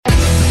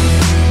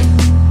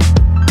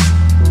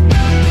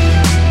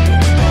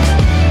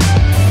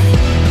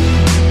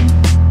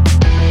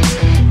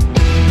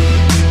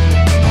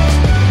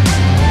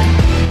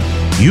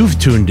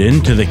tuned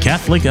in to the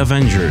Catholic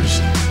Avengers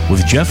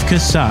with Jeff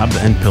Kassab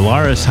and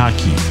Pilaris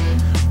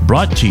Haki,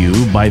 brought to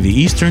you by the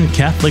Eastern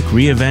Catholic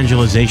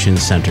Re-Evangelization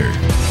Center.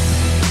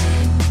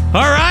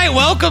 All right,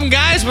 welcome,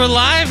 guys. We're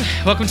live.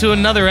 Welcome to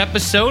another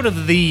episode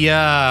of the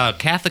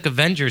Catholic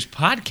Avengers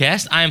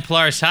podcast. I am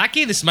Pilaris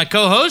Haki. This is my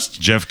co-host,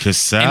 Jeff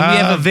Kassab. And we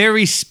have a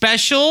very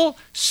special,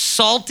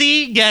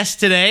 salty guest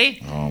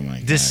today. Oh, my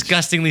God.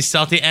 Disgustingly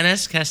salty.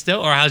 Enes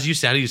Casto, or how do you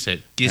say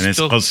it?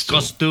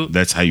 Casto.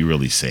 That's how you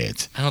really say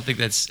it. I don't think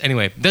that's...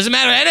 Anyway, doesn't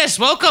matter. Enes,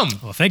 welcome.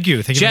 Well, thank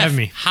you. Thank you Jeff, for having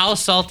me. how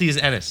salty is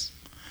Enes?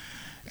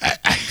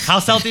 How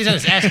salty is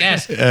Enes?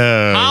 Ask.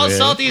 How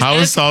salty is Enes?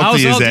 How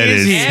salty is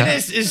Enes?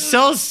 Enes is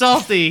so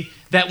salty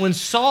that when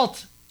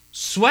salt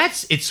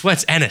sweats, it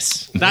sweats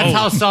Enes. That's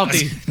how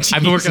salty.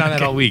 I've been working on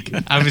that all week.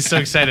 I was so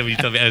excited when you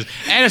told me Enes.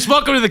 Enes,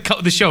 welcome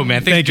to the show,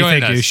 man. Thank you for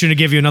joining us. You. Shouldn't have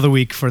give you another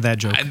week for that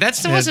joke.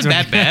 That wasn't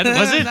that bad,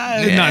 was it? No,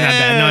 not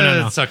bad.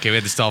 No. It's okay. We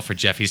had to stall for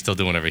Jeff. He's still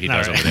doing whatever he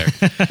does over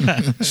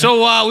there. So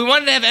we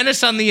wanted to have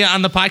Enes on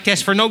the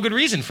podcast for no good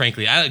reason,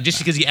 frankly. Just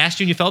because he asked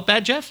you and you felt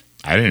bad, Jeff?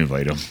 I didn't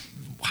invite him.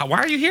 Why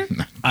are you here?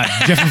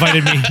 Jeff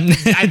invited me.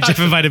 Jeff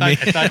invited me.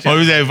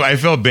 I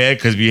felt bad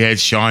because we had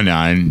Sean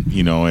on,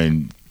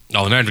 and...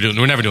 No, we're never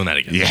doing that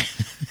again. Yeah.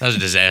 That was a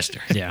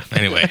disaster. Yeah.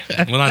 Anyway,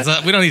 we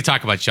don't need to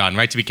talk about Sean.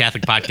 Right to Be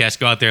Catholic podcast.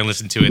 Go out there and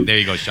listen to it. There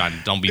you go, Sean.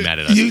 Don't be mad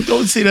at us. You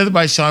don't say nothing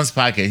about Sean's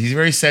podcast. He's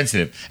very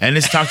sensitive. And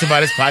this talked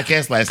about his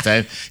podcast last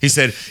time. He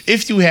said,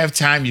 if you have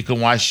time, you can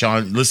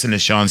listen to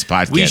Sean's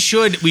podcast.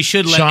 We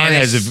should let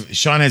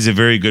Sean has a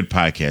very good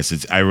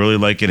podcast. I really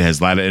like it. It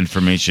has a lot of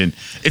information.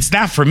 It's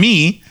not for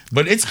me,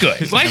 but it's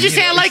good. Why did you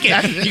say I like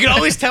it? You can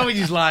always tell when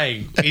he's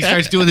lying. He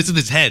starts doing this with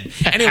his head.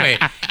 Anyway,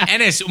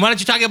 Enes, why don't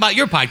you talk about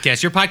your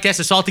podcast? Your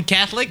podcast, Assaulted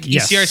Catholic.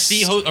 Yes.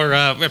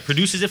 ECRC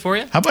produces it for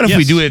you. How about if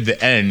we do it at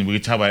the end? We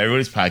talk about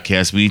everybody's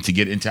podcast. We need to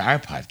get into our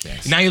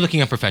podcast. Now you're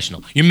looking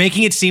unprofessional. You're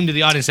making it seem to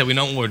the audience that we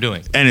know what we're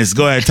doing. Enes,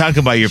 go ahead. Talk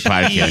about your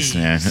podcast,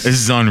 man. This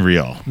is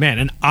unreal. Man,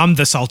 and I'm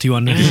the salty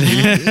one.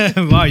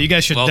 Wow, you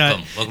guys should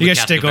welcome you guys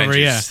should take over.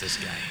 Yeah. This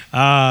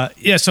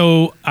guy.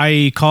 So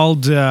I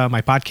called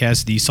my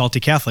podcast the Salty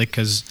Catholic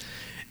because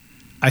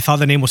I thought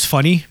the name was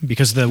funny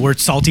because the word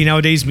salty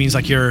nowadays means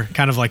like you're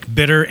kind of like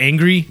bitter,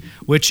 angry,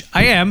 which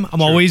I am.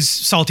 I'm always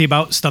salty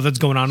about stuff that's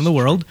going on in the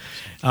world.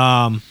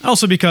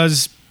 Also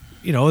because,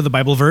 the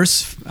Bible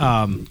verse,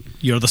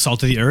 you're the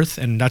salt of the earth,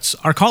 and that's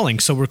our calling.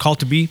 So we're called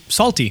to be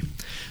salty.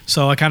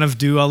 So I kind of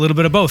do a little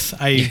bit of both.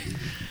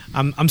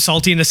 I'm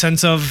salty in the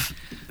sense of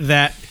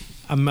that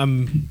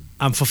I'm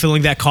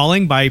fulfilling that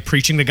calling by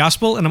preaching the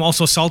gospel, and I'm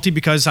also salty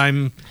because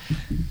I'm,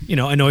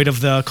 annoyed of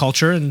the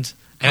culture and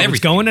how it's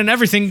going and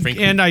everything,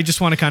 frankly. And I just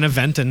want to kind of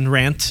vent and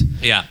rant.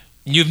 Yeah,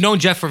 you've known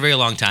Jeff for a very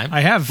long time. I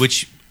have,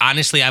 which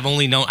honestly I've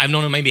known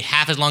him maybe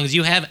half as long as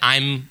you have.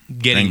 I'm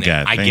getting thank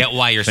there. God. I get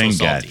why you're so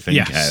salty.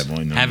 Thank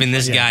God. Having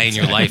this guy in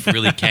your life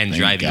really can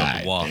drive you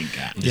up the wall.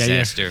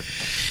 Disaster.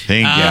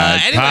 Thank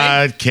God. Anyway.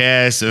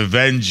 Podcast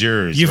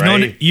Avengers.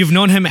 You've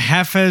known him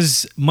half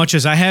as much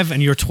as I have,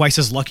 and you're twice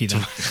as lucky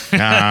then.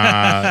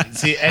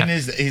 See, and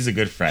he's a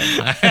good friend.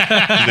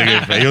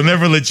 He'll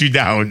never let you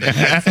down.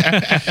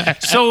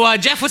 So,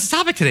 Jeff, what's the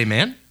topic today,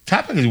 man?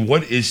 Topic is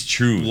what is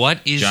truth? What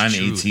is John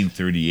truth?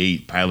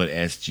 18:38. Pilate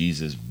asked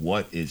Jesus,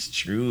 "What is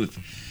truth?"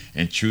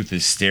 And truth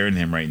is staring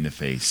him right in the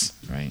face.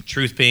 Right.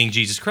 Truth being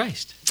Jesus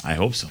Christ. I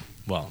hope so.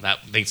 Well,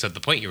 that thinks of the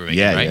point you were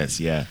making, right? Yes,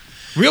 yeah.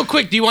 Real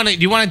quick, do you want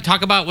to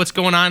talk about what's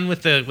going on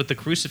with the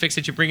crucifix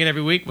that you bring in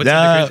every week?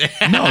 No,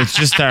 it's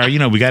just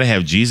we got to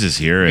have Jesus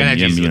here, and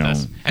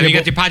you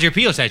got your Padre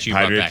Pio statue.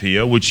 Padre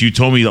Pio, which you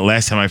told me the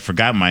last time I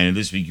forgot mine, and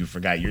this week you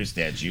forgot your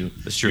statue.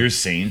 That's true. Your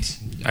saint.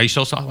 Why are you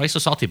so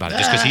salty about it?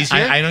 Just because he's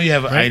here? I know you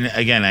have. Right?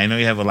 I know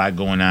you have a lot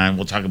going on.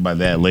 We'll talk about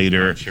that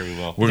later. I'm sure we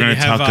will. We're going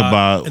to talk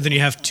about. And then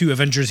you have two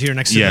Avengers here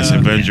next to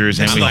Avengers,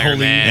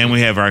 and we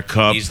have our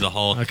cup. He's the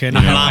Hulk. Okay,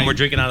 we're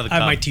drinking out of the cup. I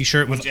have my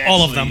T-shirt with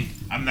all of them.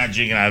 I'm not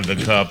drinking out of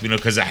the cup,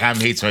 because Ham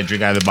hates when I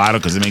drink out of the bottle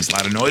because it makes a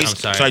lot of noise. I'm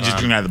sorry, so I just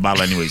drink out of the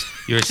bottle anyways.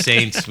 You're a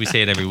saint. We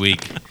say it every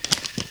week.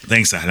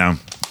 Thanks, Ahlam.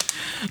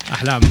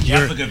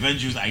 Catholic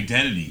Avengers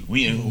identity.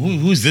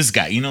 Who's this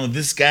guy?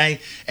 This guy,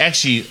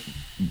 actually,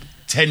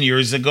 10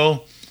 years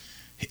ago,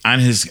 on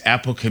his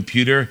Apple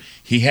computer,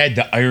 he had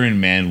the Iron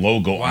Man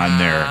logo on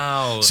there.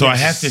 So I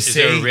have to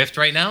say... Is there a rift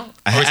right now? Or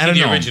I don't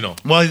know. The original?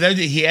 Well,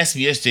 he asked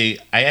me yesterday.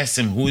 I asked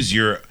him, who's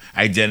your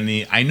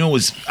identity? I know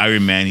it's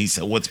Iron Man. He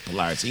said, what's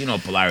Polaris?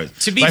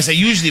 Polaris. I said,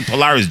 usually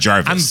Polaris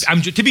Jarvis.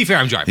 To be fair,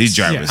 I'm Jarvis. He's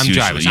Jarvis. I'm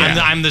usually, Jarvis. Yeah.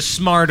 I'm the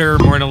smarter,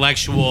 more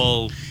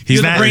intellectual...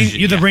 You're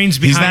the brains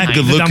behind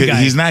the dumb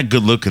guy. He's not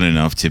good looking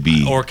enough to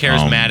be... Or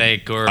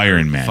charismatic, or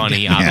Iron Man.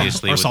 Funny,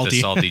 obviously, or with salty.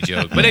 the salty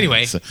joke. But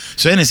anyway... So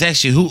it's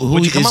actually, who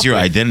is your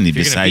identity if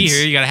you're besides... If you're going to be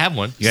here, you got to have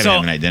one. You got to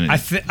have an identity.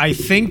 I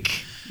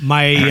think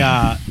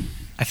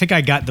I think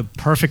I got the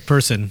perfect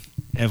person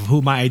of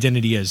who my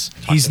identity is.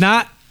 He's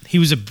not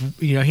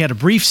he had a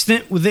brief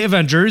stint with the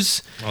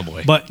Avengers. Oh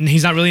boy! But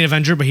he's not really an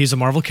Avenger, but he's a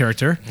Marvel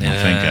character. Thank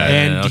God.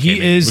 And he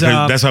is.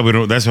 That's why we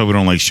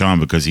don't like Sean,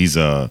 because he's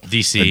a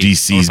DC.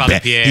 He's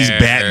Pierre, he's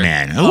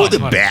Batman. Oh, The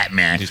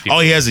Batman. All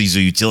he has is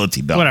a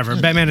utility belt. Whatever.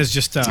 Batman is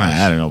just.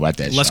 I don't know about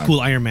that. Less Sean. cool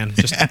Iron Man.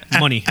 Just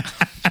money.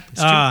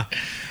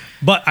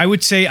 But I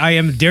would say I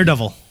am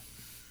Daredevil.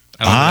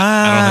 I don't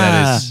know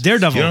who that is.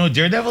 Daredevil. You know who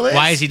Daredevil is?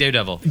 Why is he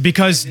Daredevil?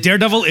 Because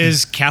Daredevil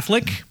is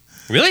Catholic.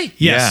 Really?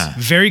 Yes, Yeah.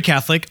 very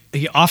Catholic.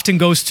 He often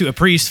goes to a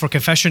priest for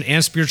confession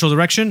and spiritual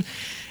direction.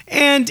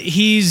 And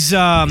he's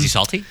Is he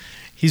salty?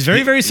 he's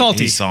very, very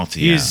salty. He's salty,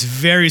 He yeah. is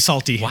very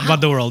salty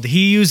about the world.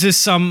 He uses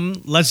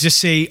some, let's just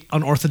say,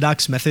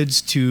 unorthodox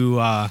methods to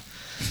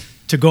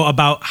go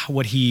about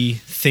what he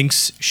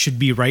thinks should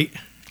be right,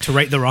 to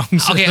right the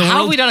wrongs Okay, of the how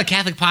world. have we done a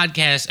Catholic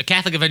podcast, a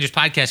Catholic Avengers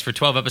podcast for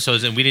 12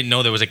 episodes, and we didn't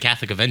know there was a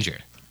Catholic Avenger?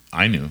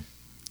 I knew.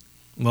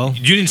 Well,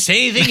 You didn't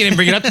say anything. You didn't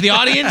bring it up to the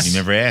audience. You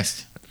never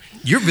asked.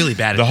 You're really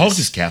bad at The this. Hulk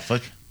is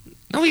Catholic.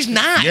 No, he's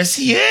not. Yes,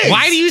 he is.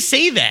 Why do you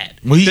say that?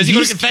 Well, Does he go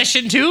to he's-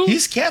 confession too?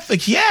 He's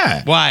Catholic,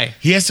 yeah. Why?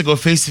 He has to go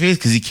face to face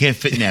because he can't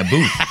fit in that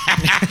booth.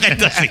 That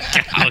doesn't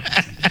count.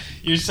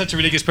 You're such a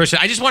ridiculous person.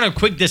 I just want a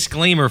quick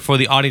disclaimer for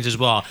the audience as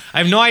well. I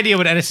have no idea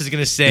what Ennis is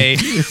going to say.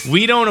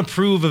 We don't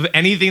approve of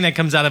anything that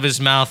comes out of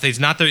his mouth. It's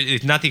not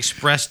the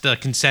expressed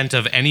consent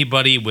of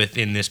anybody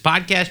within this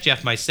podcast,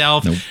 Jeff,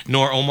 myself,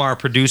 nor Omar, our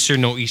producer,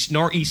 nor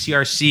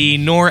ECRC,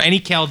 nor any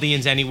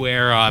Chaldeans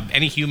anywhere,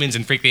 any humans,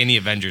 and frankly any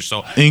Avengers.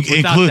 So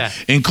without that,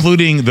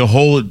 including the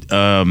whole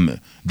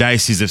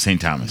Diocese of St.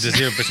 Thomas. there's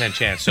a 0%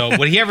 chance. So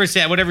whatever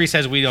he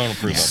says, we don't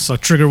approve of. so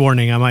trigger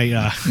warning. I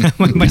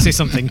might say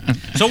something.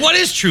 So what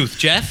is truth,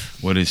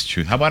 Jeff? What is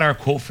truth? How about our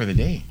quote for the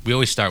day? We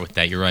always start with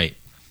that. You're right.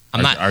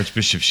 I'm not.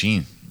 Archbishop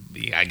Sheen.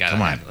 I got it.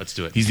 Come on. Let's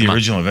do it. He's the Come on.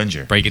 original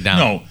Avenger. Break it down.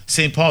 No,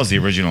 St. Paul is the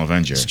original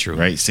Avenger. It's true.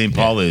 Right? St.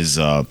 Paul is,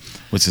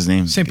 what's his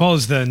name? St. Paul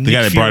is the The Nick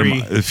guy that Fury.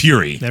 brought him,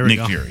 Fury. There we Nick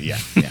go. Fury, yeah.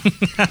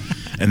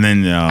 And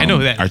then I know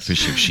who that is.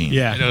 Archbishop Sheen.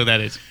 Yeah. I know who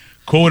that is.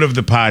 Quote of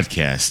the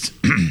podcast.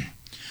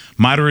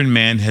 Modern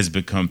man has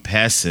become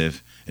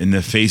passive in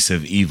the face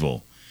of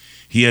evil.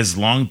 He has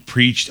long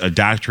preached a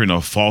doctrine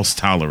of false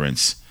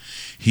tolerance.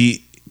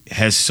 He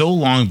has so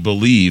long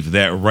believed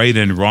that right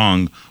and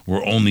wrong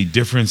were only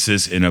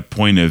differences in a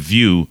point of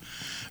view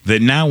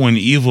that now when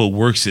evil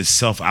works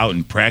itself out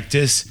in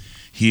practice,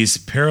 he is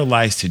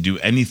paralyzed to do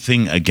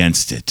anything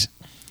against it.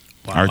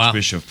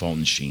 Archbishop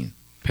Fulton Sheen.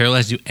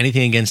 Paralyzed to do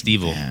anything against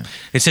evil. Yeah.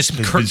 It's just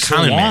It's Kurt been so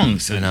Conman. long I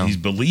since know. he's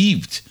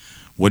believed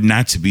what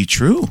not to be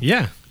true.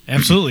 Yeah,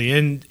 absolutely.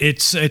 And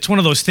it's one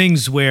of those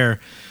things where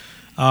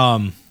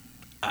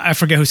I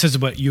forget who says it,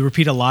 but you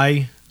repeat a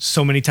lie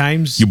so many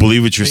times. You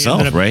believe it you yourself,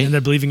 end up- right? End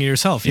up believing it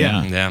yourself.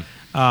 Yeah. Yeah.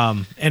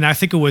 And I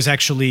think it was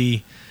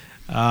actually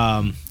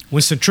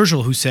Winston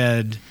Churchill who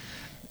said,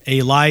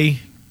 "A lie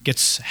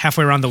gets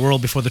halfway around the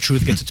world before the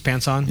truth gets its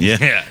pants on."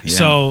 Yeah.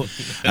 So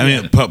I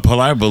mean,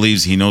 Pilar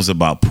believes he knows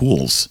about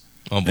pools.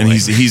 Oh, boy. And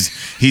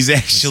he's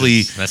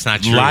actually That's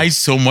not true. lies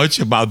so much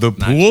about the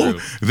Not pool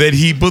true. that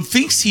he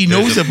thinks he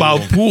knows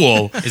about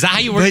pool. Is that how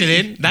you worked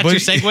it in? That's your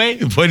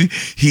segue? But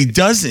he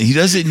doesn't. He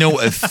doesn't know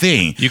a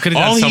thing. You could've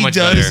done All so he much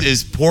does better.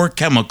 is pour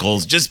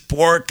chemicals. Just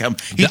pour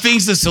He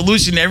thinks the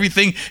solution to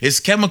everything is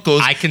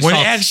chemicals. I consult-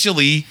 when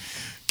actually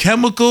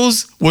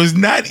chemicals was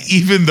not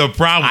even the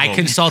problem. I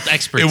consult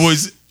experts. It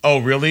was. Oh,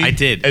 really? I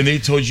did. And they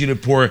told you to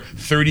pour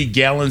 30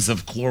 gallons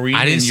of chlorine.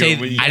 I didn't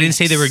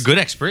say they were good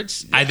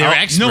experts. They were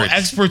experts. No,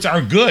 experts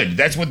are good.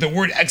 That's what the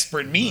word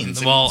expert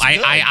means. Well, It's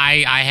good.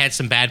 I had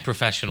some bad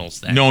professionals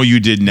then. No, you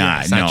did not.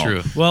 That's not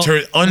no. true. well,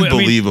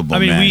 Unbelievable, I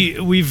mean,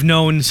 man. we've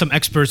known some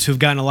experts who've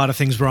gotten a lot of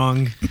things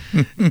wrong.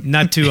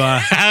 Not to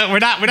we're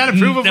not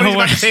approving of what he's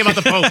about to say about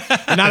the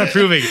Pope. We're not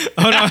approving.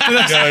 oh no,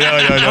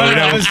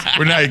 No.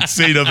 We're not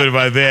saying nothing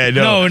about that.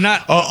 No, No,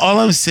 not- All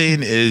I'm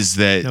saying is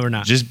that No, we're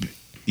not. just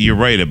you're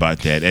right about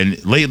that.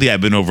 And lately, I've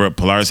been over at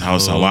Pilar's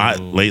house a lot.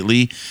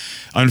 Lately,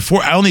 I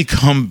only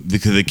come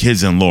because of the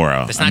kids and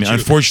Laura. That's not true.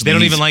 Unfortunately, They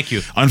don't he's- even like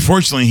you.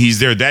 Unfortunately, he's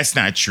there. That's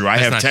not true. I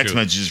That's have not text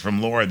true. messages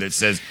from Laura that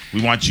says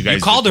we want you guys.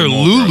 You called to her come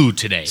over." Lulu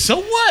today.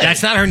 So what?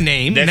 That's not her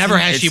name. That's Never a-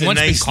 has she it's a once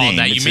been nice called name.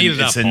 that. You It's made a, it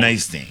up. It's a Paul.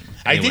 nice name.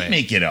 I Anyway. did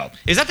make it up.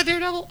 Is that the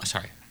Daredevil? Oh,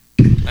 sorry.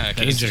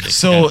 Okay,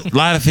 So a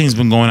lot of things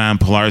been going on in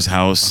Pilar's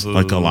house,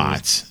 like a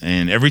lot.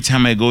 And every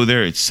time I go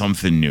there, it's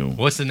something new.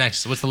 What's the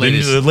next? What's the The,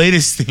 latest? the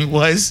latest thing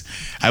was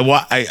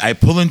I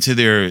pull into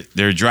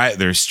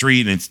their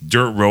street and it's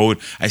dirt road.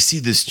 I see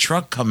this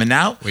truck coming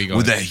out Where you going?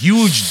 with a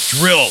huge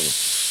drill.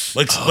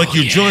 Like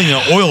you're drilling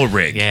an oil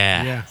rig.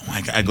 Yeah. yeah. Oh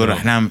my God, I go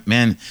to now,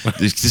 man.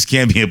 This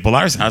can't be at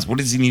Pilar's house. What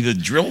does he need a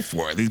drill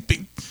for? These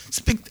big.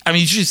 I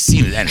mean, you should have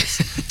seen it.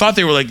 Thought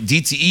they were like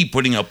DTE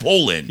putting a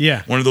pole in.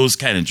 Yeah. One of those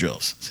kind of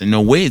drills. I said,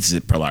 no way, it's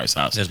at Pilar's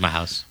house. There's my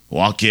house.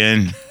 Walk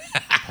in.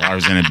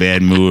 Pilar's in a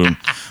bad mood.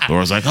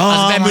 Laura's like, oh, I was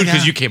in a bad my mood God.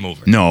 because you came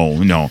over.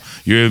 No,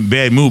 you're in a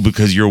bad mood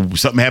because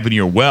something happened to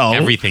your well.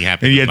 Everything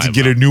happened and you with had to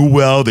my get a new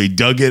well. They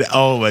dug it.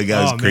 Oh my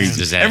God, Oh, it's crazy. man.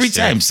 Disaster. Every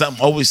time,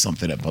 always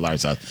something at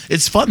Pilar's house.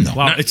 It's fun though.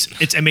 Wow,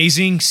 it's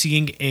amazing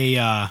seeing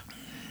a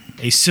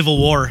civil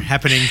war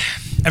happening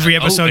every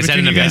episode is that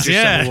between an you guys.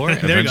 Avengers Yeah, Civil War?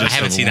 there you go. I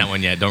haven't seen that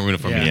one yet. Don't ruin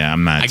it for me. Yeah,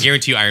 I'm not. I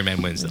guarantee you Iron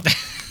Man wins, though.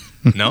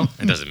 No?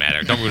 It doesn't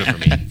matter. Don't ruin it for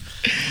me.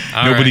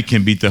 All Nobody right.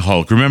 can beat the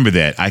Hulk. Remember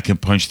that. I can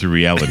punch through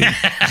reality.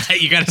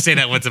 You got to say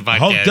that once a podcast.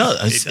 Hulk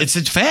does. It's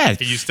a fact.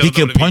 You still He know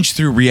can what it punch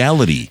through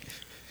reality.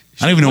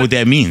 I don't even know what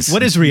that means.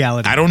 What is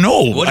reality? I don't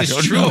know. What is I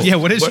don't truth? know. Yeah,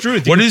 what is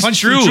truth? What You is punch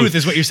through truth? truth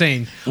is what you're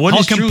saying. What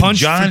Hulk is can truth? punch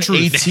John for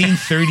truth.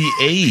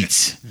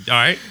 18:38. All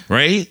right.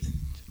 Right?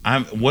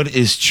 What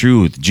is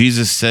truth?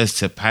 Jesus says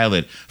to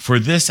Pilate, "For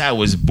this I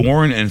was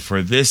born, and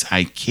for this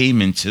I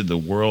came into the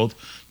world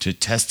to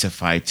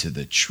testify to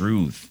the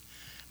truth."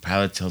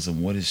 Pilate tells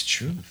him, "What is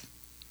truth?"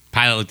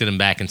 Pilate looked at him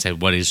back and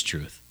said, "What is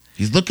truth?"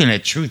 He's looking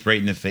at truth right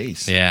in the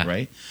face. Yeah.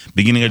 Right?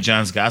 Beginning of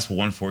John's Gospel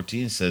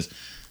 1:14 says,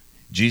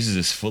 Jesus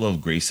is full of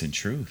grace and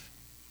truth.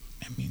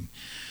 I mean,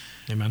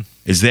 Amen.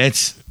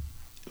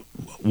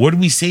 what do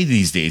we say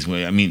these days?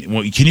 Can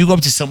you go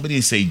up to somebody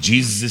and say,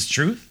 Jesus is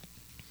truth?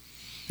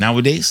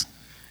 Nowadays?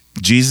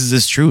 Jesus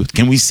is truth.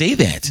 Can we say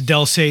that?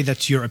 They'll say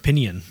that's your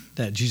opinion,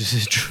 that Jesus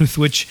is truth,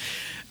 which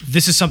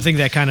this is something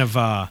that kind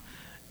of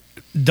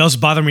does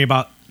bother me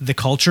about the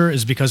culture,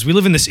 is because we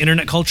live in this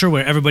internet culture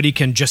where everybody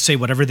can just say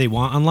whatever they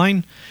want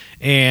online,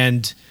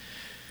 and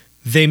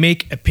they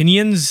make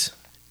opinions.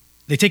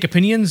 They take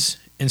opinions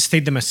and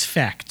state them as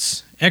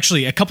facts.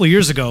 Actually, a couple of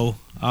years ago,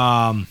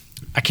 I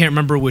can't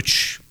remember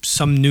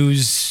some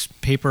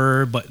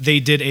newspaper, but they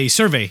did a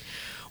survey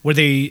where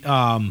they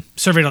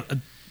surveyed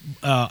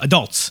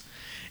adults,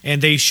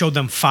 and they showed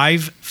them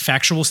 5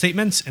 factual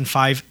statements and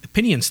 5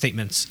 opinion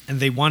statements, and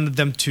they wanted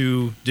them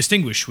to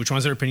distinguish which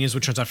ones are opinions,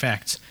 which ones are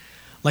facts.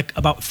 Like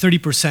about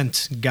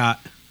 30% got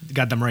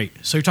them right.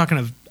 So you're talking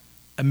of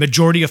a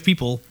majority of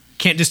people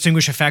can't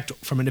distinguish a fact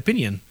from an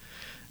opinion.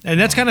 And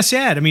that's kind of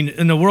sad. I mean,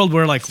 in a world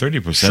where like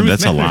 30%, truth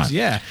that's a matters, lot.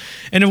 yeah.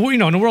 And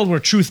in a world where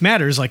truth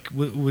matters, like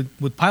with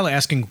Pilate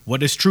asking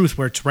what is truth,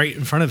 where it's right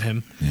in front of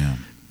him, Yeah.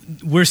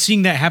 we're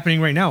seeing that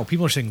happening right now.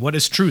 People are saying what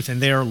is truth, and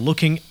they are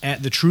looking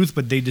at the truth,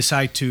 but they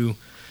decide to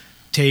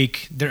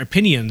take their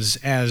opinions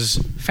as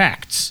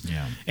facts.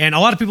 Yeah. And a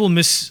lot of people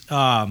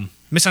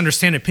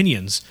misunderstand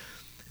opinions.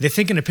 They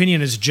think an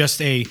opinion is just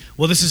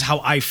this is how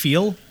I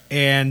feel,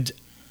 and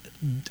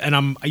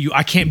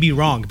I can't be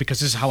wrong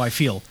because this is how I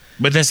feel.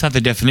 But that's not the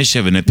definition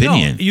of an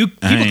opinion. No,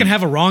 people can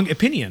have a wrong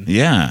opinion.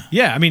 Yeah.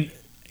 Yeah, I mean,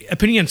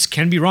 opinions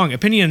can be wrong.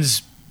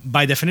 Opinions,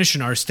 by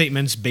definition, are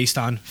statements based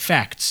on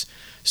facts.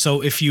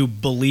 So if you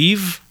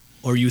believe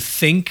or you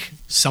think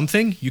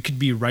something, you could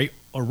be right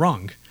or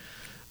wrong.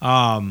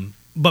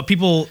 But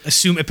people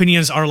assume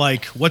opinions are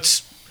like,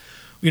 what's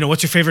your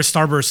favorite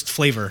Starburst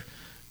flavor?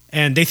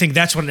 And they think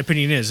that's what an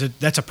opinion is.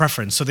 That's a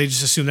preference. So they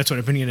just assume that's what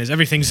an opinion is.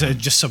 Everything's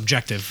just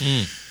subjective.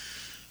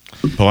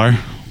 Pilar,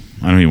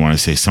 I don't even want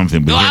to say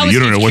something, but you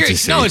don't know what to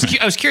say. No,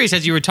 I was curious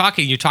as you were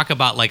talking. You talk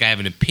about like I have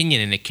an opinion,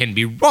 and it can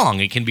be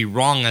wrong. It can be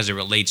wrong as it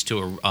relates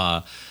to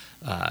a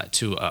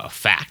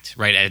fact,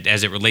 right?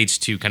 As it relates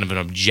to kind of an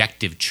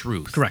objective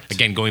truth. Correct.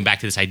 Again, going back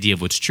to this idea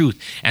of what's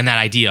truth and that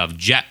idea of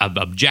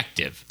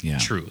objective Yeah.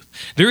 truth.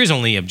 There is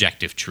only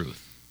objective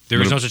truth. There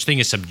is no such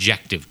thing as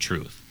subjective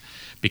truth.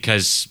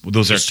 Because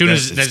those are as soon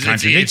as it's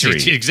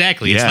contradictory.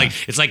 Exactly. Yeah.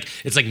 It's like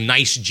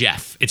nice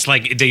Jeff. It's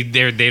like it's an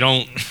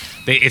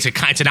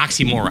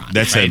oxymoron.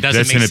 That's right? It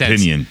doesn't an make sense.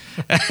 opinion.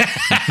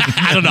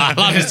 I don't know. A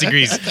lot of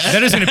disagrees.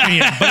 That is an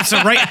opinion, but it's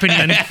a right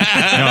opinion.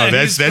 No,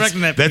 He's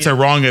correcting that that's a opinion.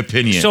 wrong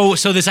opinion. So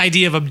this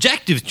idea of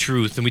objective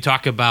truth, and we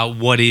talk about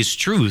what is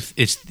truth.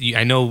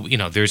 I know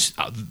there's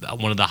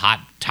one of the hot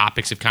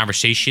topics of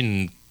conversation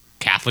in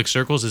Catholic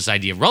circles is this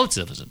idea of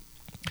relativism.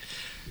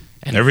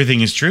 And everything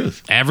is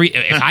truth.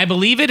 If I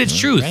believe it, it's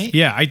truth. Right?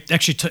 Yeah, I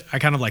actually I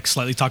kind of like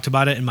slightly talked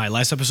about it in my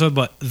last episode,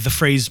 but the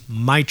phrase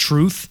 "my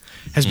truth"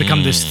 has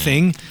become this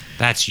thing.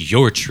 That's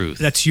your truth.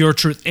 That's your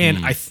truth,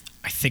 and I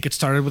think it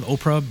started with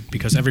Oprah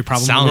because every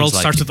problem in the world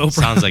starts with Oprah.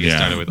 Sounds like it Yeah.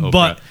 started with Oprah.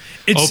 But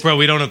it's- Oprah,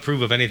 we don't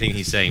approve of anything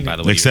he's saying, by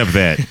the way. Except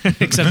that.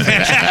 Except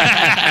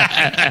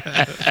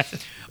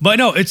but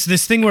no, it's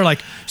this thing where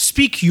like,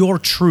 speak your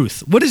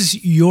truth. What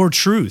is your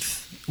truth?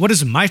 What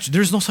is my truth?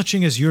 There's no such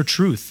thing as your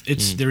truth.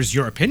 There's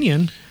your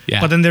opinion, Yeah.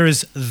 but then there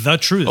is the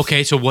truth.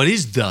 Okay, so what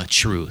is the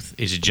truth?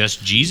 Is it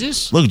just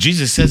Jesus? Look,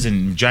 Jesus says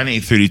in John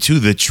 8:32,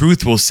 the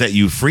truth will set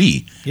you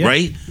free, Yeah.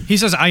 right? He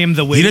says, "I am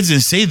the way." He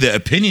doesn't say the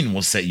opinion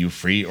will set you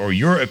free or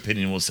your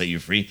opinion will set you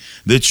free.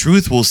 The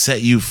truth will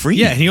set you free.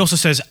 Yeah, and he also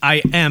says,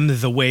 "I am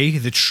the way,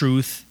 the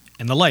truth,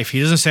 and the life." He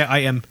doesn't say, "I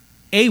am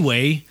a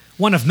way,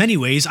 one of many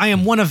ways. I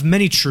am one of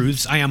many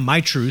truths. I am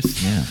my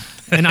truth." Yeah.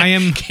 And I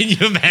am. Can you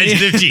imagine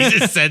if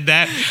Jesus said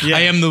that? Yeah.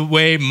 I am the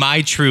way,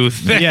 my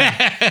truth, Yeah,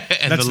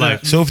 and that's the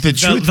life. So if the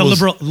truth the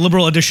was-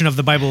 liberal edition of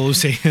the Bible will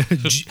say,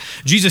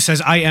 Jesus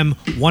says, "I am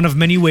one of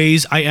many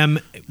ways. I am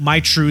my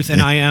truth,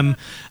 and I am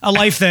a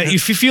life that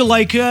if you feel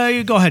like,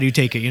 you go ahead, you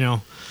take it,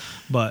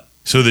 But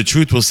So the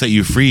truth will set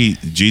you free.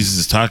 Jesus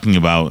is talking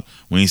about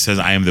when he says,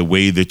 I am the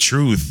way, the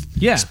truth.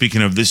 Yeah.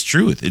 Speaking of this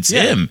truth, it's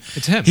him.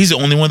 It's him. He's the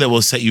only one that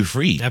will set you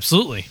free.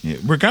 Absolutely.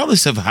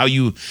 Regardless of how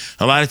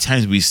a lot of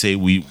times we say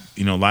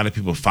a lot of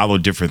people follow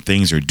different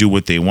things or do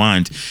what they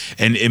want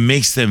and it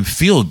makes them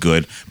feel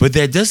good, but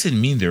that doesn't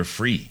mean they're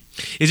free.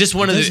 Is this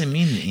one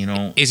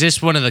Is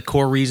this one of the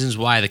core reasons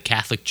why the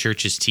Catholic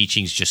Church's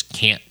teachings just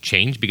can't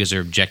change because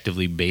they're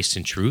objectively based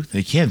in truth?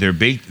 They can't. They're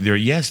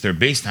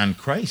based on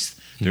Christ.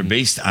 They're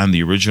based on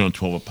the original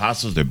 12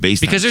 apostles. They're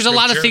based because on there's a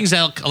lot of Scripture. things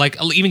that, like,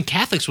 even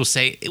Catholics will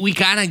say, we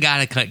gotta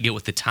get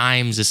with the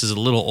times. This is a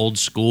little old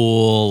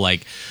school,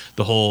 like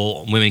the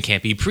whole women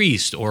can't be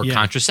priests or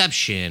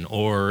contraception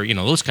or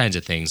those kinds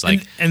of things.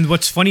 Like, and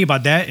what's funny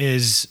about that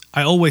is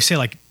I always say,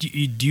 like,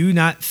 do you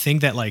not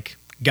think that, like,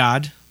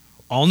 God,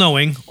 all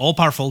knowing, all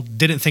powerful,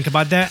 didn't think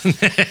about that?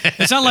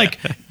 It's not like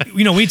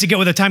we need to get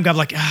with the time. God,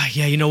 like,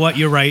 yeah, you know what,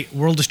 you're right.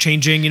 World is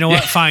changing. You know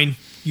what? Fine.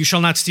 You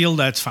shall not steal.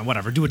 That's fine.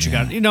 Whatever. Do what you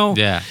got.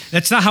 Yeah.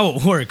 That's not how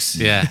it works.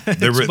 Yeah.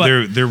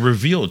 They're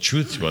revealed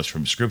truth to us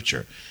from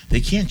Scripture. They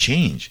can't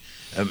change.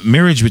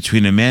 Marriage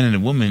between a man and a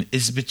woman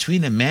is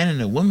between a man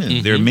and a woman.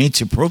 Mm-hmm. They're made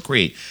to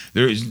procreate.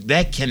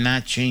 That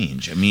cannot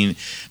change. I mean,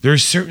 there are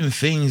certain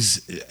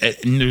things,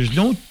 and there's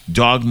no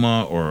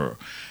dogma or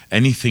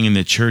anything in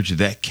the church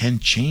that can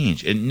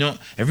change. And no,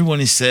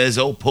 everyone says,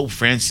 "Oh, Pope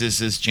Francis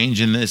is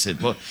changing this," and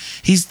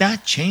he's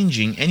not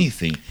changing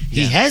anything.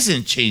 He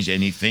hasn't changed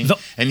anything,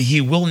 and he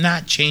will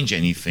not change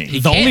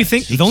anything. The only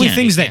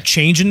things that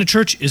change in the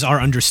church is our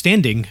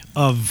understanding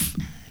of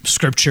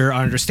Scripture,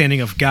 our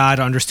understanding of God,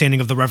 our understanding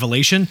of the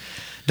revelation.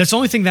 That's the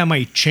only thing that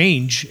might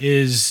change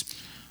is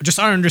just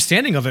our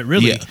understanding of it,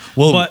 really. Yeah.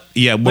 Well,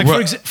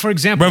 like for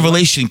example,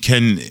 revelation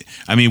can.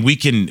 I mean, we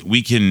can,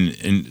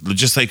 and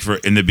just like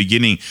in the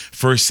beginning,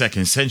 first,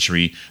 second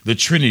century, the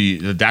Trinity,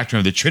 the doctrine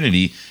of the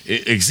Trinity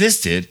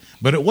existed,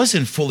 but it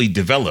wasn't fully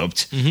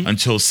developed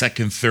until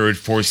second, third,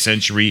 fourth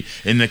century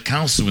in the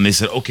council when they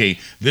said, "Okay,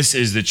 this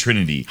is the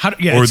Trinity." How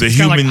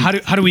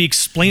do we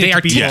explain it? They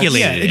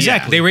articulated it.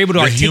 Exactly. They were able to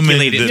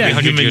articulate it. The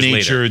human years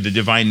nature, later. the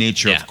divine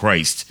nature of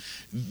Christ.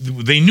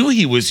 They knew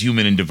he was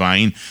human and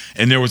divine,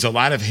 and there was a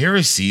lot of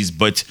heresies,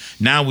 but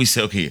now we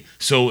say, okay,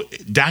 so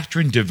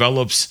doctrine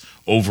develops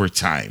over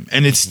time,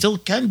 and it still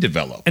can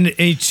develop. And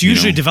it's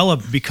usually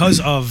developed because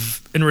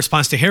of, in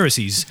response to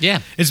heresies.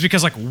 Yeah. It's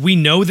because, like, we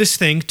know this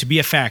thing to be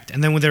a fact,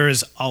 and then when there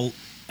is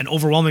an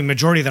overwhelming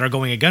majority that are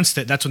going against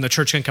it, that's when the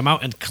church can come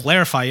out and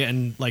clarify it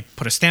and, like,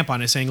 put a stamp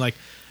on it saying, like,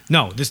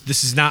 no,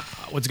 this is not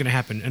what's going to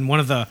happen. And one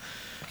of the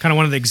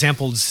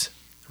examples,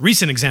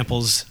 recent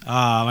examples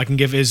I can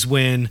give is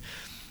when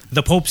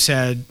the Pope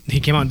said,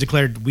 he came out and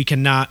declared, we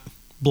cannot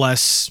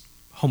bless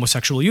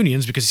homosexual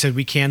unions because he said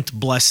we can't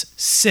bless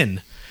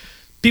sin.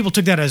 People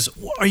took that as,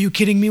 are you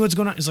kidding me? What's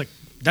going on? It's like,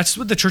 that's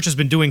what the church has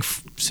been doing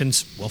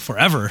since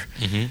forever.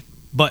 Mm-hmm.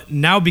 But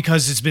now,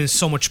 because it's been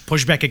so much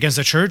pushback against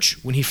the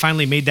church, when he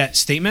finally made that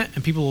statement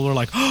and people were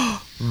like,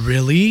 oh,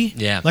 really?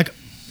 Yeah. Like,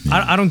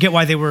 I don't get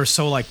why they were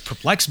so, like,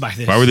 perplexed by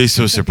this. Why were they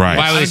so surprised?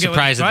 Why were they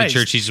surprised that the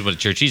church teaches what the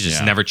church teaches?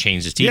 It's never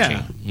changed its teaching.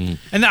 Yeah. Mm-hmm.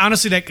 And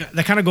honestly,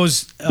 that kind of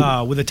goes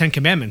with the Ten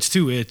Commandments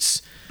too.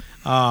 It's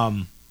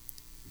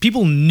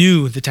people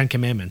knew the Ten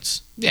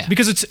Commandments,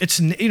 because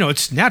it's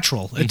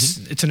natural.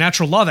 Mm-hmm. It's a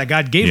natural law that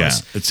God gave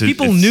us.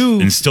 People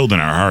knew, instilled in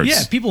our hearts.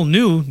 Yeah, people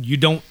knew you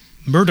don't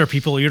murder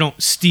people, you don't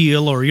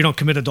steal, or you don't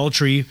commit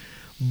adultery.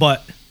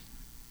 But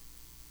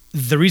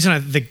the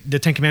reason the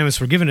Ten Commandments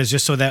were given is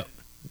just so that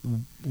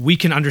we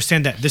can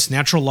understand that this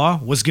natural law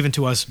was given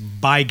to us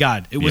by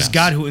God. It was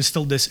God who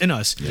instilled this in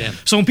us. Yeah.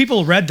 So when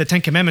people read the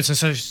Ten Commandments and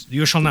said,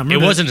 "You shall not murder,"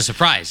 it wasn't a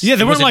surprise. Yeah,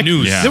 they weren't like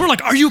news. They were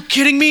like, "Are you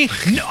kidding me?"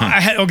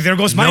 No, there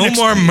goes my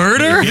more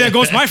murder. There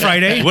goes my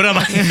Friday. What am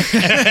I?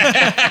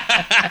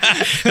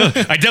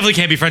 I definitely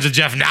can't be friends with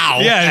Jeff now.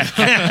 Yeah.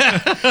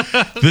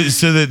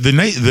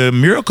 The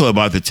miracle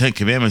about the Ten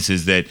Commandments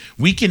is that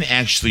we can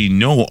actually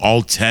know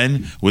all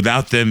 10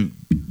 without them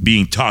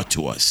being taught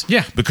to us.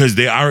 Yeah. Because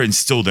they are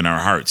instilled in our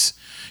hearts.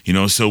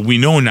 So we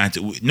know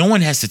no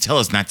one has to tell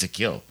us not to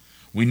kill.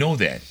 We know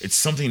that. It's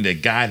something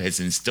that God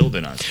has instilled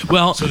in us.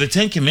 Well, so the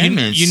Ten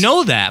Commandments... You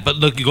know that, but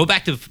look, you go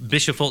back to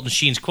Bishop Fulton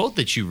Sheen's quote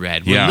that you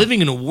read. We're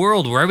living in a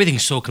world where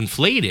everything's so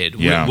conflated.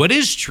 Yeah. What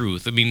is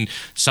truth? I mean,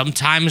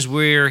 sometimes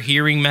we're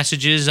hearing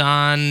messages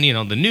on,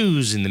 the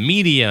news and the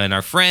media and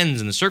our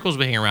friends and the circles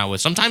we hang around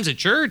with. Sometimes at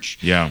church.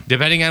 Yeah.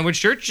 Depending on which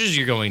churches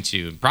you're going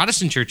to.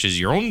 Protestant churches,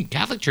 your own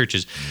Catholic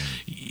churches.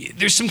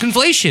 There's some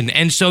conflation.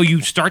 And so you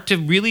start to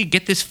really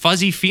get this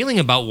fuzzy feeling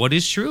about what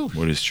is true.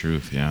 What is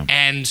truth, yeah.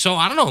 And so,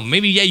 I don't know,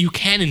 maybe, you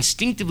can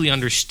instinctively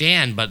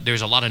understand, but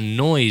there's a lot of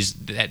noise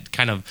that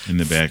kind of... in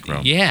the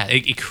background. Yeah,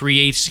 it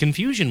creates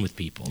confusion with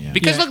people. Yeah.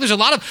 Because, look, there's a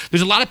lot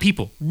of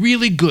people,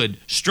 really good,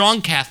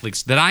 strong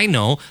Catholics that I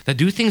know that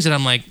do things that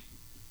I'm like,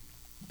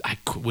 I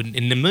wouldn't,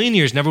 in a million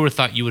years, never would have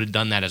thought you would have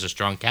done that as a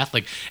strong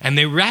Catholic. And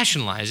they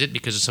rationalize it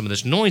because of some of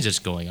this noise that's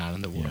going on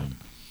in the world.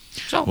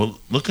 So, Well,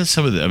 look at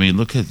some of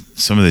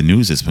the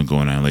news that's been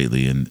going on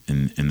lately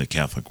in the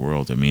Catholic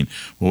world. I mean,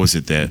 what was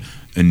it that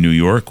in New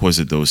York, was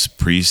it those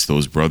priests,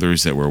 those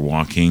brothers that were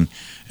walking,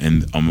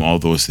 and all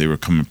those, they were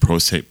coming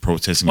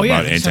protesting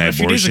about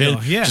anti-abortion?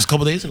 Just a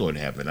couple days ago it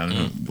happened. I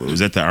don't know. Was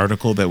that the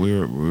article that we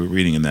were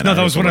reading in that? No,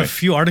 that was one of a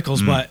few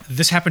articles, but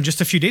this happened just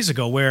a few days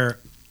ago where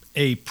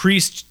a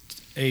priest,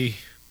 it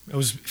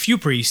was a few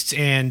priests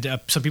and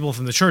some people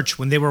from the church,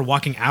 when they were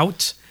walking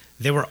out,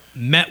 they were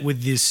met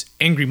with this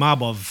angry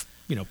mob of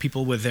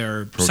people with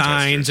their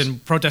signs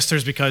and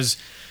protesters, because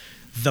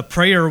the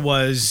prayer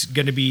was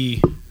going to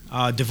be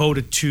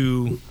devoted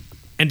to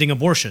ending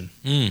abortion.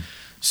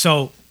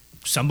 So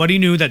somebody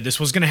knew that this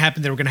was going to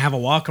happen. They were going to have a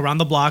walk around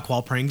the block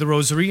while praying the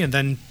rosary, and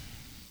then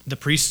the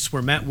priests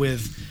were met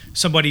with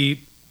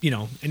somebody,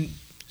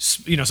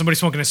 somebody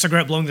smoking a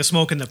cigarette, blowing the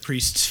smoke in the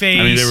priest's face.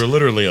 I mean, they were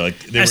literally like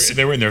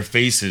they were in their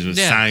faces with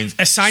signs.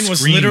 A sign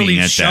was literally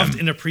shoved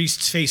in a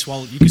priest's face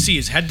while you could see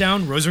his head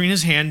down, rosary in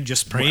his hand,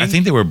 just praying. Well, I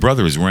think they were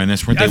brothers, weren't they?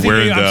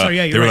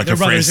 They were like the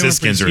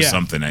Franciscans or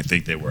something. I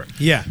think they were.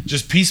 Yeah,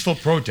 just peaceful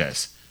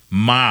protests.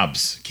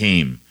 Mobs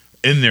came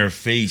in their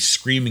face,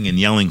 screaming and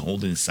yelling,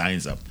 holding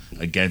signs up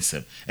against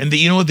them. And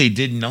they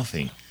did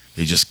nothing.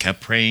 They just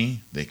kept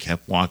praying. They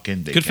kept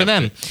walking. Good for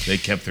them. They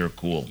kept their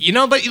cool.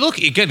 But look,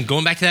 again,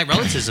 going back to that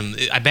relativism,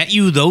 I bet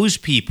you those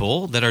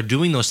people that are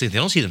doing those things, they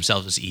don't see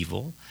themselves as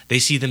evil. They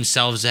see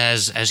themselves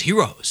as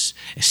heroes,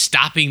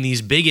 stopping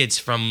these bigots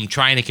from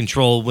trying to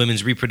control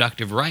women's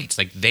reproductive rights.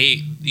 Like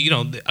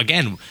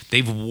again,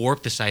 they've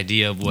warped this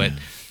idea of what...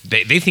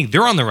 They think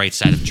they're on the right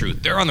side of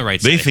truth. They're on the right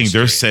side. They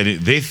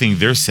think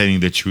they're setting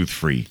the truth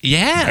free.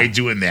 Yeah, by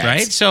doing that.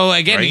 Right. So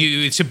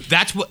again,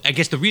 that's what I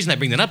guess the reason I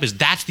bring that up is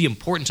that's the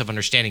importance of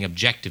understanding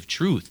objective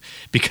truth.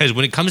 Because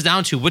when it comes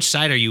down to which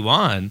side are you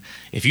on,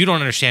 if you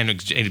don't understand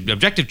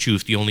objective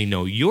truth, you only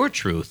know your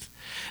truth.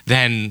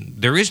 Then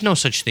there is no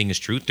such thing as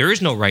truth. There is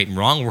no right and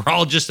wrong. We're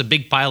all just a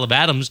big pile of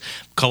atoms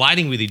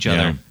colliding with each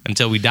other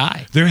until we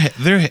die.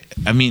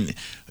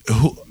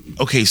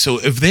 Okay, so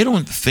if they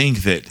don't think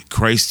that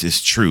Christ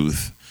is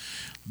truth,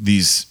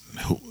 these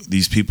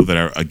people that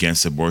are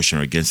against abortion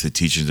or against the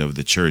teachings of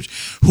the church,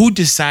 who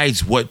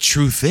decides what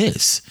truth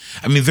is?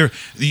 I mean,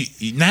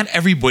 not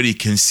everybody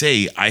can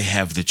say, I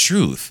have the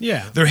truth.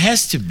 Yeah. There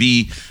has to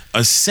be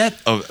a set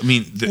of,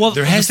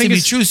 there has to be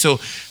truth. So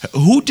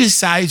who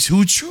decides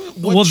who truth?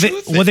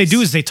 What they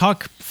do is they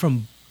talk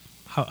from...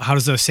 How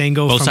does the saying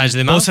go? Both sides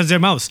of their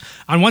mouths.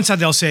 On one side,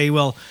 they'll say,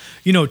 well,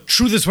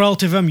 truth is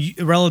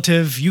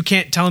relative. You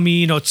can't tell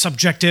me, it's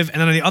subjective.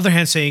 And then on the other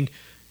hand, saying,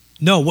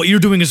 no, what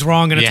you're doing is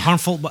wrong and it's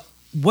harmful.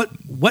 But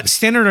what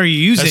standard are you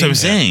using? That's what I'm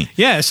saying.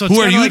 Yeah. So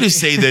who are you to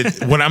say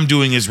that what I'm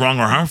doing is wrong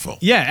or harmful?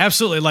 Yeah,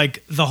 absolutely.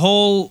 Like the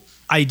whole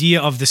idea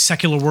of the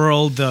secular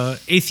world, the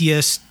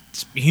atheist,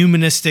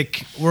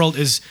 humanistic world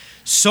is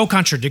so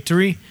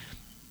contradictory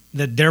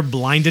that they're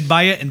blinded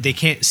by it and they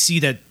can't see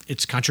that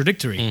it's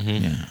contradictory.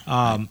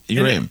 Mm-hmm.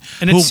 You're right.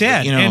 And it's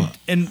sad.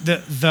 And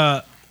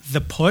the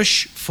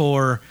push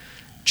for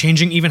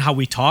changing even how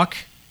we talk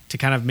to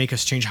kind of make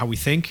us change how we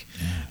think.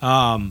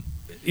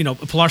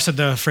 Pilar said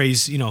the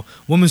phrase,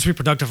 women's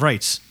reproductive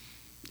rights.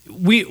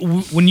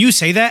 When you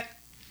say that,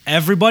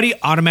 everybody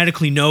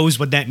automatically knows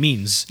what that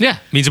means. Yeah,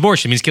 it means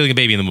abortion. It means killing a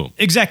baby in the womb.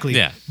 Exactly.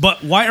 Yeah.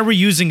 But why are we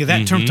using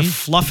that term to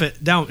fluff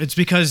it down? It's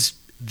because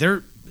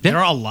there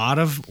are a lot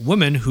of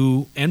women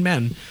and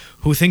men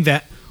who think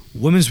that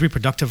women's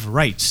reproductive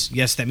rights,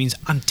 yes, that means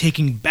I'm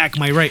taking back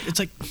my right. It's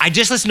like... I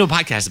just listened to a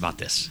podcast about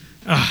this.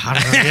 I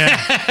don't know.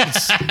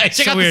 Yeah.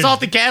 Check out the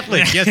Salty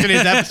Catholic.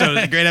 Yesterday's episode.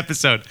 It's a great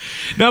episode.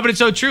 No, but it's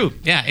so true.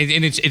 Yeah,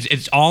 and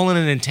it's all in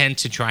an intent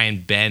to try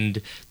and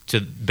bend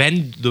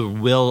the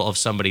will of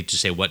somebody to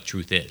say what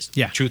truth is.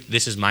 Yeah. Truth,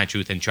 this is my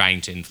truth, and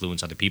trying to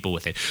influence other people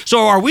with it.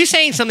 So are we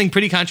saying something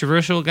pretty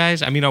controversial,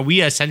 guys? I mean, are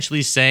we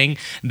essentially saying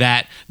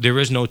that there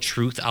is no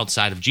truth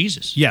outside of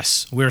Jesus?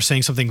 Yes, we're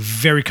saying something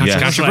very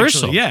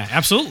controversial. Yeah,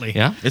 absolutely.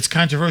 Yeah. It's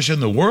controversial in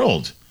the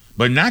world,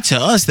 but not to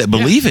us that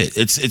believe it.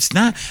 It's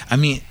not,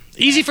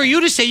 easy for you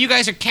to say you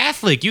guys are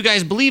Catholic. You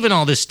guys believe in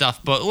all this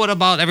stuff, but what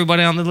about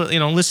everybody on the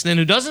listening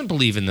who doesn't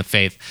believe in the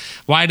faith?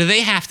 Why do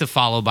they have to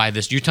follow by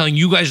this? You're telling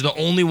you guys are the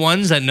only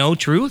ones that know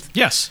truth?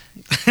 Yes.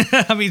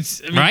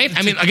 Right?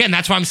 Again,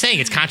 that's what I'm saying.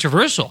 It's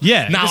controversial.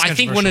 Yeah. Now, I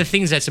think one of the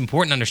things that's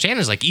important to understand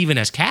is, like, even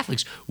as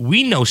Catholics,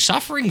 we know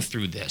suffering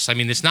through this. I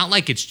mean, it's not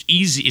like it's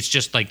easy. It's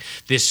just like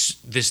this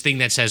thing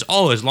that says,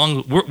 oh, as long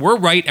as we're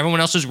right, everyone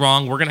else is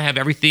wrong. We're going to have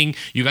everything.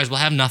 You guys will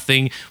have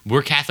nothing.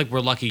 We're Catholic. We're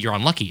lucky. You're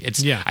unlucky.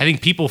 I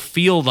think people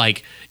feel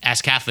like,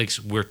 as Catholics,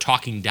 we're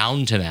talking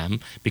down to them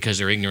because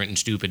they're ignorant and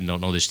stupid and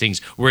don't know these things,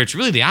 where it's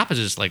really the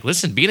opposite. It's like,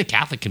 listen, being a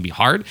Catholic can be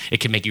hard. It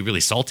can make you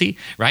really salty,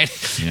 right?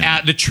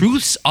 Yeah. The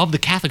truths of the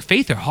Catholic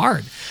faith are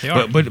hard.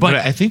 But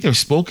I think they're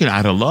spoken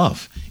out of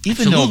love.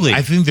 even Absolutely. though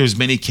I think there's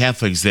many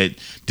Catholics that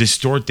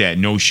distort that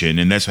notion,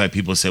 and that's why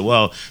people say,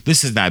 well,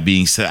 this is not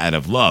being said out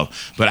of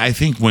love. But I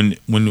think when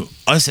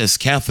us as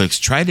Catholics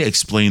try to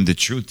explain the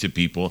truth to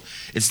people,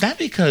 it's not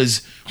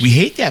because we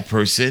hate that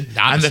person.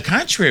 On the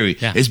contrary,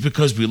 it's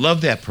because we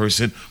love that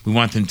person. We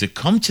want them to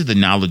come to the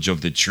knowledge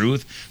of the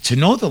truth, to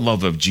know the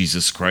love of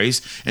Jesus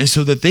Christ, and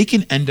so that they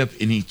can end up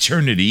in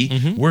eternity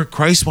where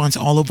Christ wants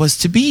all of us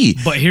to be.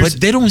 But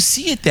they don't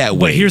see it that way.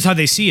 But here's how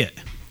they see it.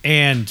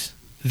 And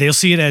they'll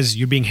see it as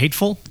you're being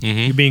hateful,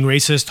 you're being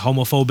racist,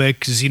 homophobic,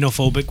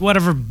 xenophobic,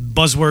 whatever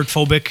buzzword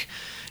phobic.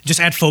 Just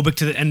add phobic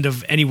to the end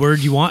of any word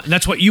you want. And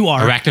that's what you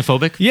are.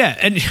 Arachnophobic? Yeah.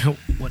 And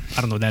what?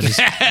 I don't know what that is.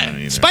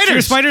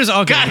 Spiders. Spiders?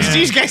 Okay. God, are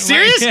you guys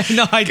serious?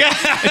 No, it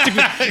took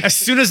me, as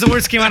soon as the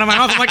words came out of my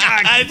mouth, I'm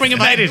like, bring him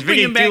back. Bring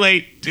him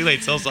back. Too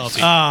late. So salty.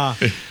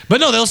 But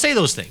no, they'll say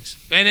those things.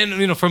 And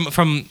then,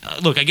 from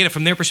look, I get it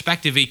from their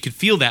perspective. It could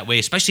feel that way,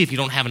 especially if you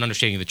don't have an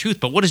understanding of the truth.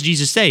 But what does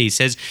Jesus say? He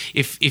says,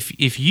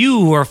 if you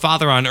who are a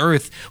father on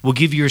earth will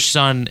give your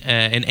son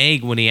an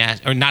egg when he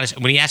asks, or not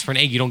when he asks for an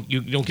egg, you don't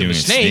give him a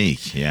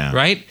snake. Yeah.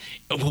 Right.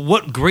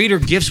 What greater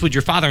gifts would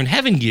your Father in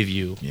heaven give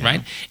you? Yeah.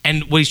 Right.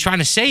 And what he's trying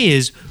to say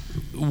is,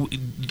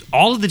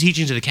 all of the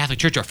teachings of the Catholic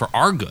Church are for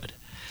our good.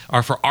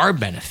 Are for our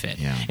benefit.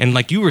 Yeah. And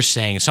like you were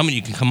saying, someone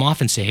you can come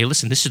off and say, hey,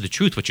 listen, this is the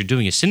truth. What you're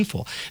doing is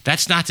sinful.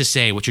 That's not to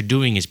say what you're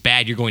doing is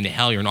bad. You're going to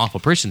hell. You're an awful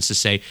person. It's to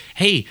say,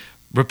 hey,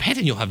 repent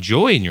and you'll have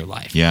joy in your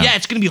life. Yeah,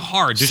 it's going to be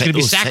hard. There's going to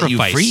be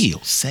sacrifice.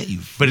 It'll set you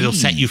free. But it'll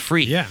set you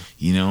free. Yeah.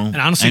 And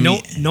honestly,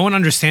 no one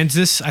understands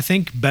this, I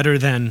think, better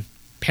than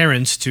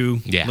parents to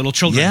little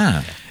children.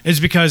 Yeah. It's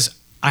because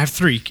I have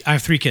three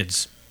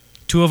kids.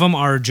 Two of them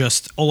are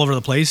just all over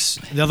the place.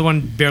 The other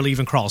one barely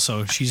even crawls,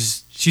 so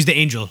she's the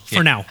angel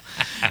for now.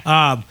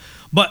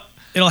 But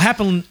it'll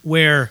happen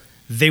where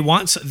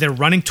they're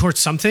running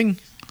towards something,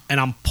 and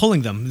I'm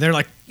pulling them. They're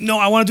like, "No,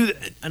 I want to do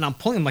that," and I'm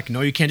pulling them like,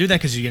 "No, you can't do that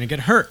because you're gonna get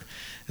hurt."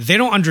 They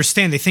don't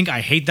understand. They think I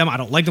hate them, I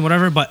don't like them,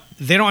 whatever. But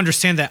they don't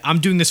understand that I'm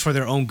doing this for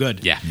their own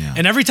good. Yeah.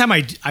 And every time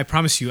I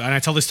promise you, and I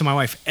tell this to my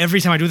wife, every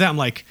time I do that, I'm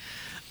like,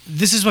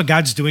 this is what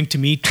God's doing to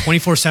me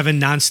 24/7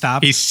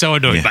 nonstop. He's so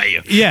annoyed by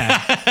you. Yeah.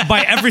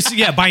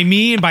 By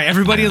me and by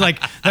everybody. Like,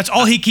 that's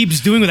all he keeps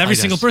doing with every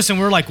single person.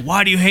 We're like,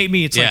 why do you hate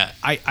me? It's like,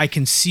 I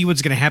can see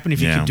what's going to happen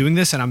if you keep doing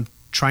this, and I'm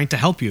trying to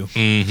help you.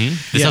 Mm-hmm.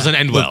 This doesn't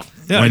end well.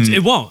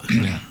 It won't.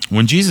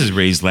 When Jesus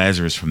raised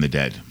Lazarus from the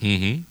dead,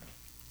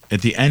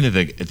 at the end of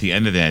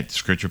that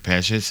scripture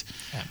passage,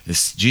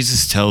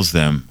 Jesus tells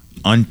them,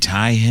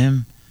 untie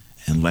him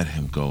and let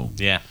him go.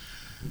 Yeah.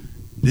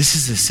 This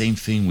is the same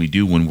thing we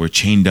do when we're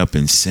chained up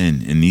in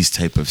sin, in these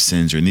type of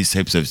sins or in these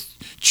types of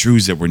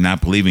truths that we're not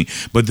believing.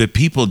 But the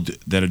people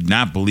that are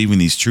not believing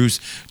these truths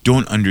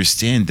don't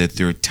understand that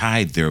they're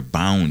tied, they're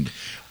bound.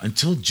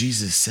 Until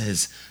Jesus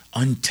says,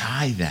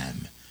 untie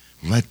them,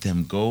 let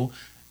them go.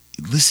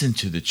 Listen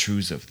to the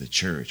truths of the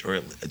church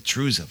or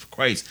truths of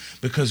Christ.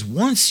 Because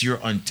once you're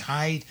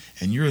untied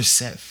and you're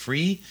set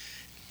free,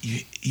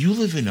 you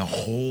live in a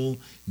whole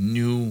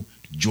new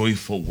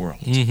joyful world.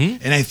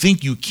 And I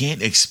think you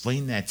can't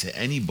explain that to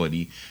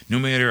anybody, no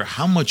matter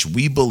how much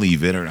we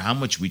believe it or how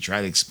much we try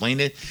to explain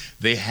it.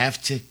 They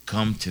have to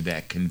come to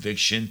that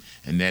conviction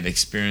and that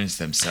experience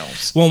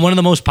themselves. Well, one of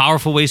the most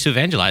powerful ways to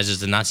evangelize is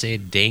to not say a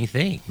dang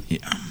thing.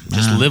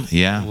 Just live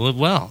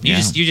well.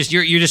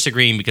 You're just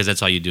agreeing because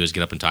that's all you do is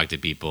get up and talk to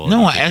people.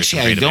 No,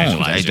 actually I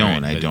don't. I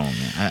don't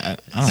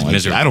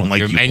like you. I don't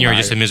like you. And you're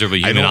just a miserable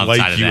human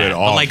outside of that. At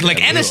all. But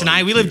like Ennis and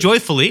I, we live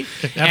joyfully.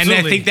 And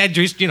I think that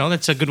just,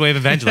 that's a good way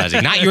of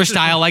evangelizing. Not your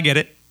style, I get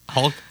it.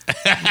 Hulk.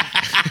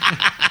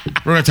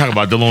 We're going to talk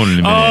about Delone in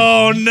a minute.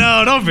 Oh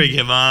no, don't bring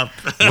him up.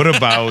 What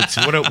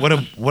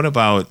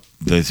about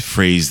the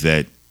phrase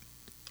that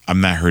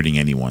I'm not hurting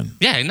anyone?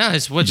 Yeah, no,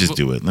 it's what. Just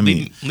do it.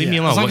 Leave me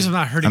alone. As long as I'm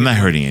not hurting. I'm not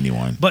hurting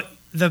anyone. But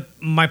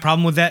my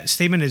problem with that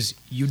statement is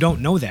you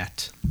don't know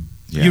that.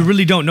 Yeah. You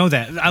really don't know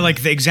that. I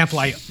like the example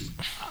I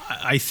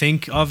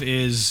think of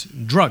is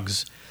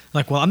drugs.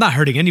 Like, well, I'm not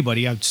hurting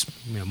anybody. I'm just,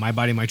 my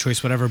body, my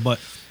choice, whatever. But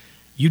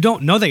you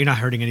don't know that you're not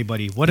hurting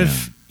anybody. What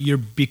if you're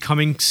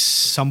becoming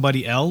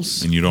somebody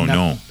else and you don't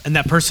know, and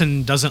that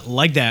person doesn't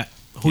like that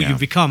who you've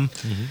become,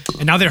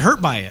 and now they're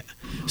hurt by it?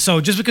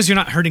 So just because you're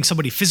not hurting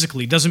somebody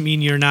physically doesn't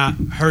mean you're not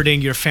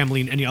hurting your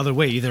family in any other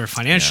way, either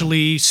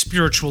financially,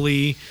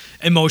 spiritually,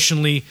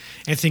 emotionally,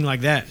 anything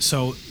like that.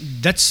 So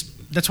that's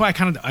why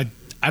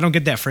I don't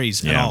get that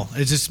phrase at all.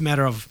 It's just a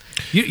matter of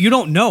you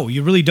don't know.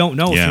 You really don't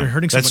know if you're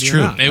hurting somebody or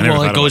not.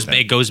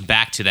 It goes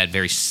back to that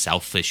very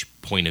selfish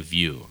point of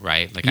view,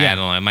 right? Like, I don't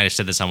know, I might have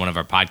said this on one of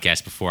our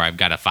podcasts before. I've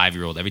got a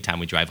 5-year-old. Every time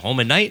we drive home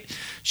at night,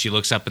 she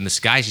looks up in the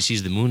sky, she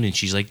sees the moon, and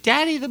she's like,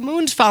 Daddy, the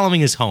moon's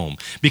following us home.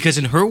 Because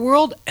in her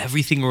world,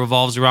 everything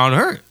revolves around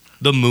her.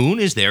 The moon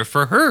is there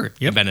for her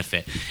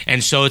benefit.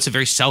 And so it's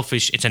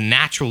a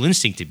natural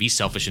instinct to be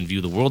selfish and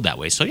view the world that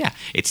way. So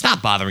it's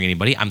not bothering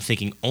anybody. I'm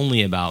thinking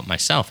only about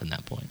myself in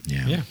that point.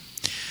 Yeah.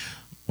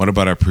 What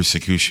about our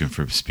persecution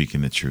for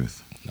speaking the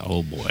truth?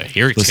 Oh boy,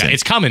 here Listen.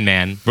 it's coming,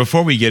 man.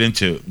 Before we get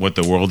into what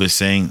the world is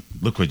saying,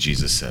 look what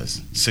Jesus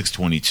says.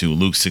 6:22,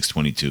 Luke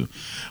 6:22.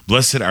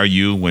 Blessed are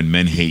you when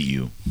men hate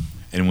you,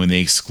 and when they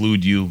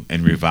exclude you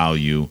and revile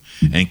you,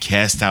 and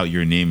cast out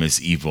your name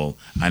as evil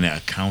on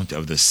account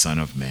of the Son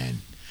of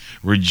Man.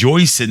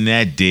 Rejoice in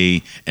that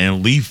day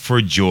and leap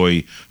for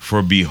joy,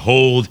 for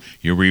behold,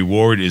 your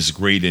reward is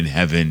great in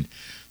heaven.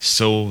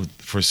 So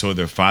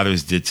their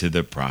fathers did to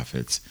the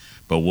prophets.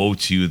 But woe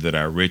to you that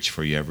are rich,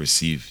 for you have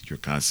received your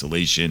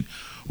consolation.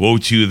 Woe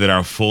to you that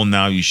are full,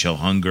 now you shall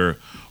hunger.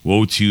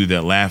 Woe to you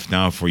that laugh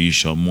now, for you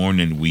shall mourn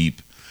and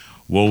weep.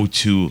 Woe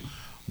to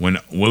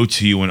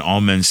you when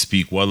all men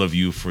speak well of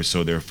you, for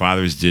so their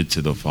fathers did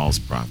to the false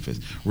prophets.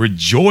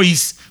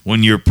 Rejoice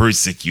when you're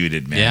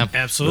persecuted, man. Yeah,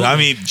 absolutely. I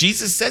mean,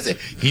 Jesus says it.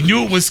 He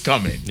knew it was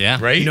coming. Yeah.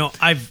 Right? You know,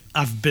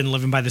 I've been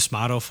living by this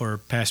motto for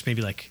past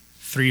maybe like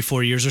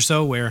 3-4 years or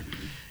so, where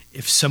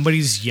if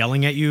somebody's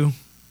yelling at you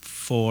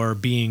for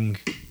being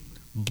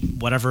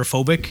whatever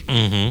phobic,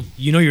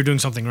 you know you're doing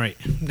something right.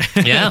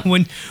 Yeah.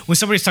 when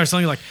somebody starts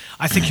telling you like,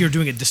 I think you're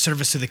doing a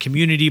disservice to the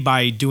community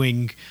by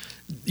doing,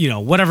 you know,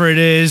 whatever it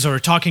is, or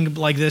talking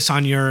like this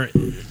on your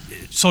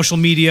social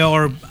media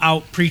or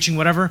out preaching,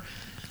 whatever,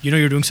 you know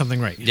you're doing something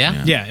right.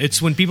 Yeah. Yeah.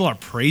 It's when people are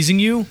praising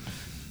you,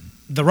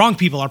 the wrong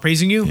people are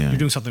praising you, Yeah. you're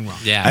doing something wrong.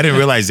 Yeah. I didn't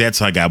realize that,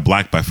 so I got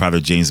blocked by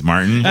Father James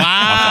Martin. Wow.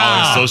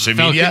 Off all his social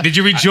Felt media. good. Did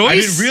you rejoice? I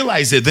didn't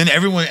realize it. Then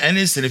everyone,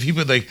 Ennis, and if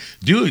people like,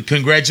 dude,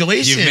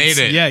 congratulations. You made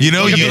it. Yeah. You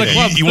know, welcome you, to the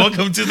club. you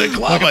welcome to the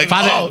club. Like,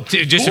 Father, oh,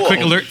 just cool. a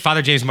quick alert.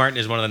 Father James Martin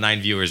is one of the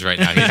 9 viewers right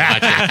now.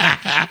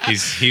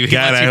 He's watching. He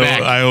God, wants you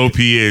back. I hope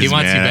he is. He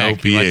wants man. you I back.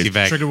 hope He wants you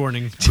back. Trigger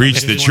warning.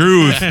 Preach the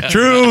truth.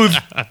 Truth.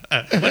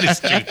 What is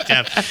truth,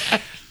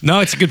 Jeff? No,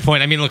 it's a good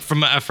point. I mean, look,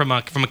 from a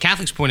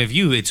Catholic's point of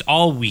view, it's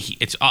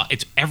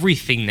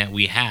everything that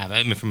we have.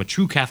 I mean, from a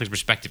true Catholic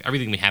perspective,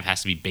 everything we have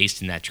has to be based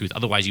in that truth.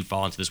 Otherwise, you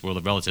fall into this world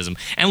of relativism.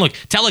 And look,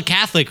 tell a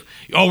Catholic,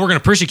 "Oh, we're going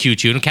to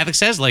persecute you," and a Catholic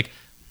says, "Like,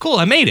 cool,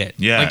 I made it."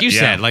 Yeah, like you yeah.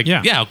 said, like,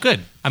 Yeah. yeah, good,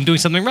 I'm doing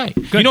something right.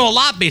 You know a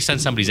lot based on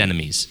somebody's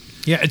enemies.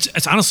 Yeah,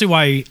 it's honestly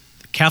why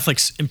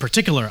Catholics in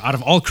particular, out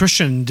of all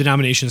Christian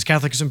denominations,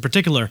 Catholics in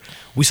particular,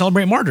 we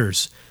celebrate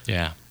martyrs.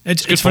 Yeah,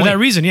 It's good for point. that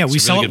reason. Yeah,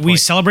 It's a really good we point.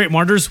 celebrate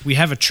martyrs. We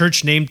have a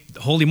church named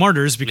Holy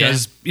Martyrs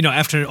because you know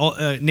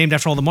named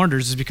after all the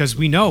martyrs is because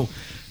we know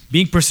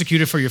being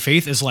persecuted for your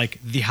faith is like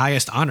the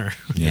highest honor.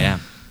 Yeah.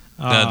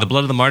 The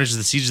blood of the martyrs is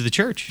the seeds of the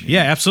church.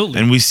 Yeah, absolutely.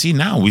 And we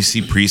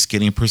see priests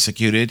getting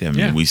persecuted. I mean,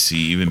 Yeah. we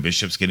see even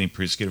bishops getting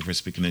persecuted for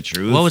speaking the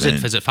truth. What was it?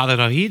 And Was it Father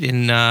Tawhid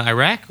in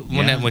Iraq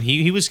Yeah. when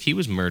he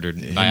was murdered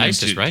him by and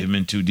ISIS, right? Him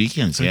and two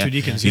deacons. And Yeah. two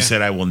deacons, He yeah.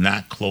 said, "I will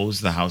not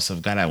close the house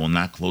of God. I will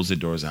not close the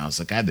doors of the house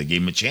of God." They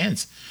gave him a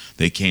chance.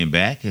 They came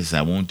back and said,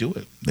 "I won't do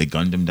it." They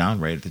gunned him down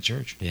right at the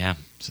church. Yeah.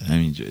 So, I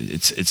mean,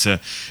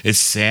 it's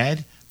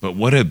sad, but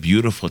what a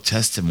beautiful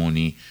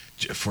testimony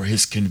for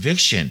his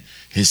conviction,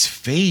 his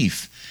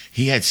faith.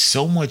 He had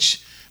so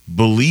much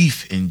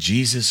belief in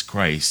Jesus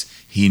Christ.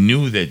 He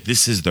knew that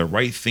this is the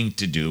right thing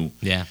to do.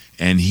 Yeah.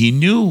 And he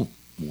knew,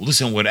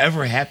 listen,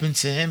 whatever happened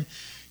to him,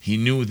 he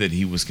knew that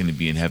he was going to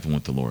be in heaven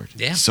with the Lord.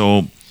 Yeah.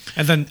 So,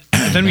 And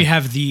then we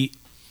have the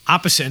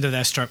opposite end of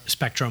that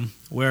spectrum,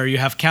 where you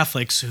have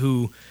Catholics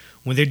who,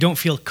 when they don't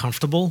feel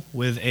comfortable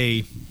with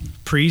a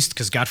priest,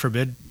 because God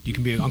forbid you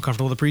can be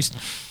uncomfortable with a priest,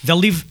 they'll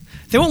leave.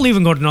 They won't leave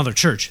and go to another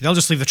church. They'll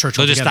just leave the church.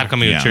 They'll just altogether. stop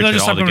coming Yeah. to church. They'll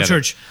just stop going to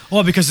altogether. church.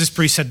 Oh, because this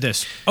priest said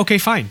this. Okay,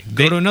 fine.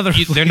 Go to another.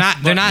 They're not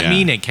Yeah.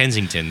 mean at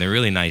Kensington. They're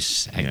really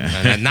nice.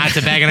 Yeah. Not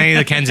to bag on any of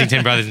the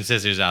Kensington brothers and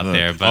sisters out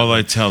there, but all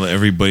I tell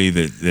everybody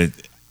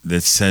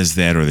that says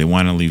that or they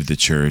want to leave the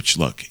church,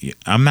 look,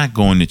 I'm not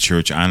going to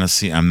church,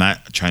 honestly. I'm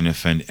not trying to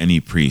offend any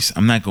priest.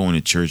 I'm not going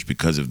to church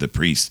because of the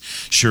priest.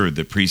 Sure,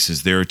 the priest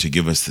is there to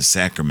give us the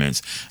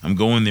sacraments. I'm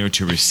going there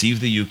to receive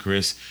the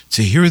Eucharist,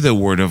 to hear the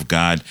word of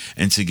God,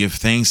 and to give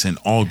thanks and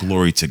all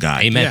glory to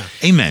God. Amen.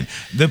 Yeah. Amen.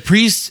 The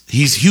priest,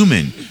 he's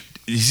human.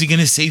 Is he going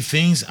to say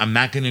things I'm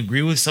not going to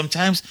agree with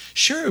sometimes?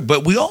 Sure,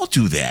 but we all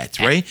do that,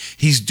 right?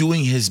 He's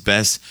doing his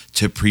best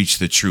to preach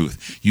the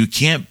truth. You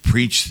can't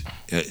preach.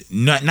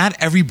 Not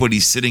everybody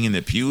sitting in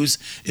the pews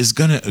is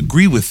going to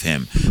agree with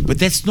him, but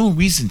that's no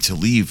reason to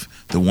leave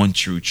the one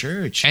true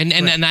church. And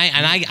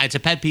I it's a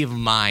pet peeve of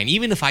mine.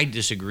 Even if I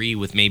disagree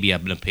with maybe a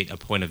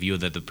point of view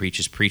that the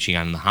preacher's preaching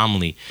on the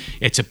homily,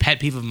 it's a pet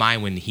peeve of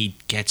mine when he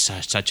gets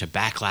such a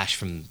backlash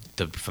from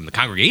the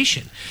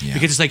congregation, Yeah.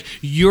 because it's like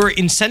you're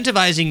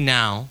incentivizing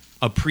now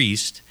a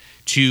priest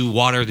to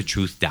water the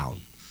truth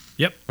down.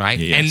 Yep. Right.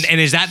 Yes. And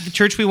is that the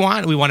church we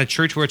want? We want a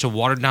church where it's a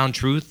watered down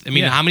truth. I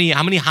mean, Yeah. how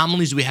many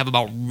homilies do we have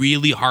about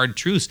really hard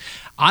truths?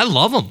 I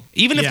love them,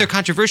 even if Yeah. they're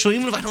controversial,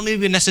 even if I don't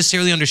even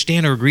necessarily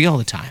understand or agree all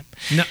the time.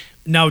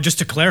 Now, just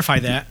to clarify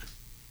that,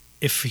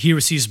 if he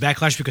receives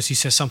backlash because he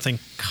says something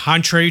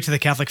contrary to the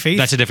Catholic faith,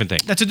 That's a different thing.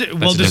 That's That's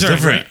well-deserved.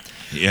 different.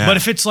 Yeah. But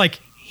if it's like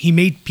he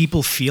made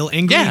people feel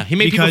angry, Yeah, he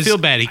made people because feel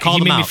bad. He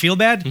called them made me out. feel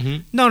bad.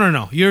 Mhm.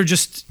 No. You're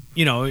just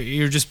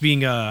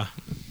being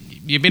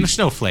You're being a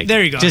snowflake.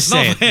 There you go. Just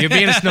say it. You're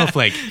being a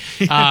snowflake.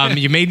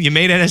 You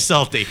made Ennis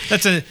salty.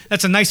 That's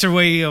a nicer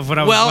way of what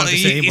I wanted to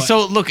say. But.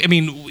 So look, I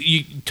mean,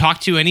 you talk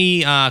to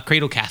any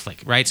cradle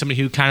Catholic, right?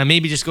 Somebody who kind of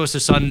maybe just goes to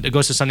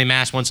Sunday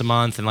Mass once a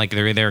month, and like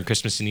they're there on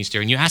Christmas and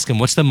Easter, and you ask them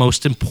what's the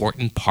most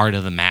important part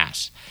of the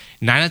Mass.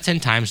 9 out of 10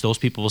 times, those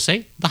people will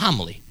say the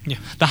homily. Yeah.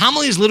 The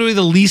homily is literally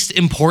the least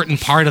important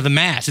part of the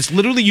Mass. It's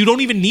literally, you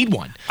don't even need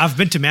one. I've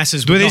been to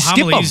Masses with no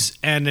homilies,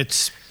 and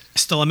it's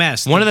still a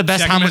Mass. One of the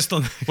best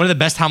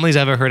homilies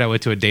I ever heard, I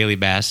went to a daily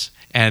Mass,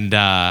 and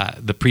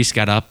the priest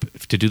got up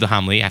to do the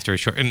homily after a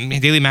short, and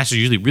daily Mass are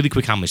usually really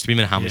quick homilies,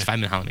 3-minute homilies,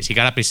 5-minute homilies. He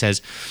got up and he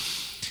says,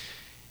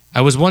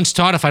 I was once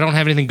taught if I don't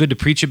have anything good to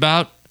preach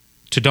about,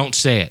 to don't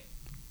say it.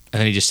 And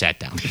then he just sat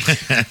down.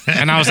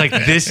 And I was like,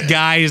 this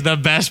guy is the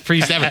best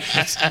priest ever.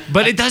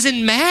 But it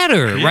doesn't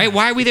matter, right?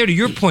 Why are we there? To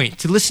your point,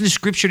 to listen to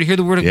Scripture, to hear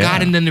the Word of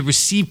God, and then to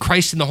receive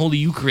Christ in the Holy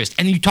Eucharist.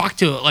 And you talk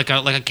to like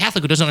a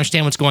Catholic who doesn't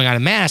understand what's going on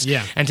in Mass.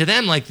 Yeah. And to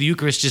them, like the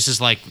Eucharist just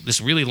is like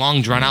this really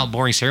long, drawn-out,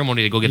 boring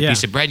ceremony to go get a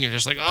piece of bread. And you're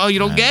just like, oh, you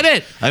don't get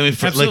it. I mean,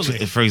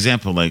 for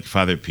example, like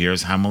Father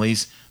Pierre's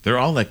homilies, they're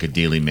all like a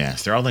daily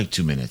Mass. They're all like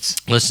 2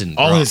 minutes. Listen,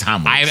 all bro, his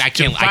homilies. I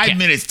can't. 5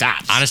 minutes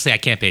tops. Honestly, I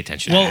can't pay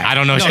attention. Well, I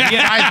don't know.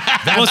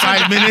 That's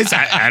 5 minutes.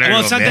 I don't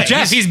know. Man.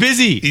 Jeff, he's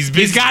busy.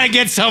 He's got to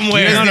get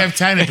somewhere. He doesn't have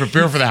time to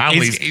prepare for the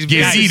homilies.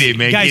 Gezide,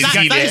 man. Guys,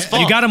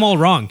 you got him all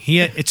wrong.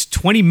 It's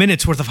 20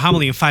 minutes worth of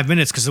homily in 5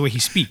 minutes because of the way he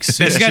speaks.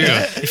 So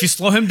if you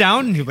slow him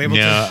down, he'll be able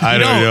to. I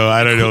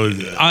don't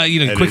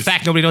know. Quick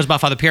fact: nobody knows about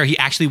Father Pierre. He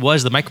actually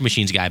was the Micro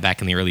Machines guy back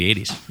in the early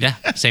 '80s. Yeah,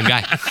 same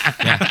guy.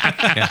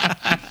 Yeah.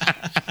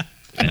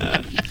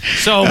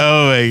 So,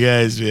 oh my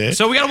gosh, man.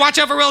 So we got to watch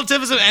out for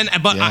relativism,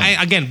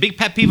 again, big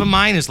pet peeve of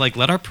mine is like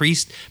let our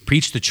priest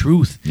preach the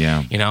truth.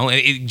 Yeah, you know,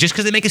 just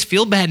because they make us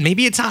feel bad,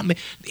 maybe it's not.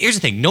 Here's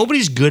the thing: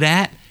 nobody's good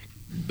at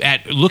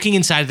looking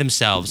inside of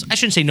themselves. I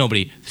shouldn't say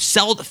nobody.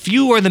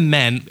 Few are the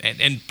men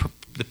and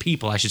the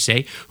people, I should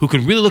say, who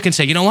can really look and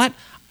say, you know what?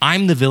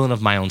 I'm the villain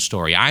of my own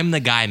story. I'm the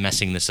guy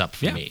messing this up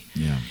for me.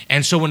 Yeah.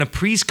 And so when a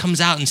priest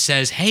comes out and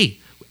says, hey,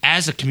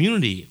 as a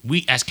community,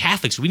 we as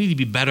Catholics, we need to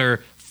be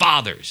better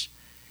fathers.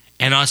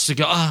 And us to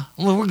go,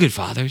 well, we're good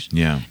fathers.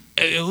 Yeah.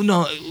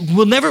 No,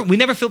 we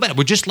never feel bad.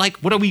 We're just like,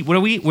 what are we? We're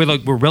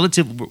like,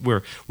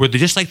 we're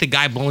just like the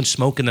guy blowing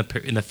smoke in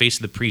the face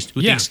of the priest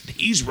who thinks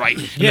he's right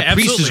and the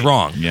priest is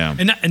wrong. Yeah.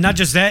 And not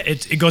just that,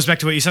 it goes back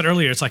to what you said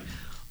earlier. It's like,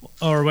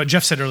 or what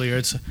Jeff said earlier.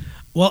 It's,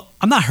 well,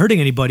 I'm not hurting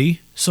anybody,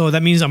 so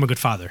that means I'm a good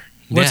father.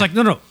 Where it's like,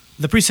 no,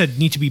 the priest said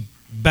need to be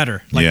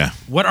better. Like,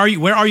 what are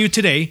you? Where are you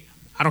today?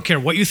 I don't care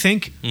what you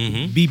think.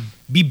 Mm-hmm.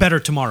 Be better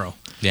tomorrow.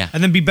 Yeah.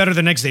 And then be better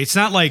the next day. It's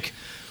not like,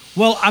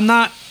 well, I'm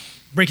not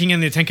breaking in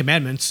the 10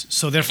 Commandments,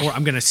 so therefore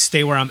I'm going to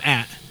stay where I'm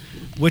at,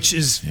 which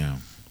is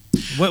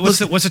what's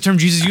the term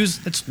Jesus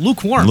used? It's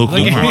lukewarm.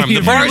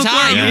 The bar is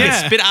high. You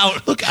get spit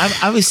out. Look,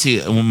 obviously,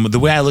 the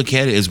way I look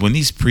at it is when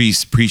these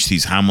priests preach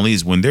these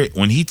homilies, when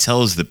he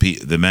tells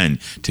the men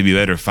to be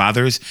better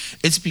fathers,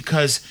 it's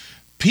because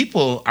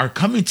people are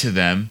coming to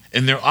them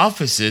in their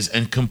offices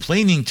and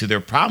complaining to their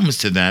problems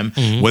to them,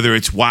 whether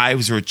it's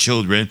wives or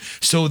children.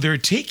 So they're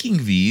taking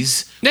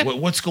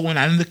what's going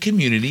on in the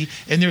community,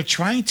 and they're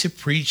trying to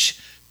preach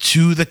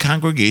to the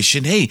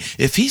congregation, hey,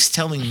 if he's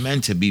telling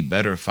men to be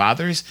better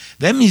fathers,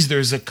 that means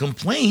there's a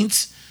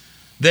complaint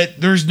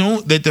that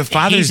the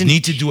fathers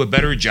need to do a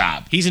better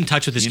job. He's in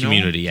touch with his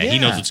community. He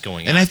knows what's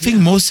going on. And I think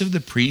most of the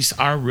priests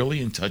are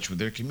really in touch with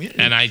their community.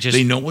 And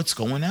they know what's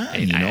going on.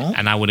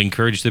 And I would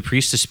encourage the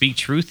priests to speak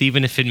truth,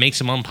 even if it makes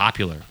them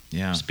unpopular.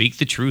 Yeah, speak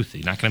the truth.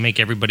 You're not going to make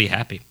everybody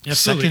happy.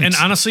 Absolutely. And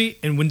honestly,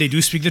 and when they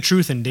do speak the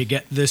truth and they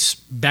get this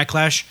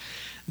backlash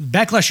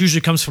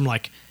usually comes from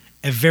like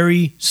a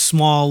very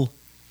small,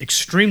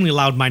 extremely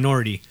loud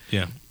minority.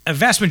 Yeah, a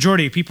vast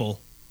majority of people,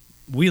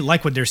 we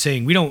like what they're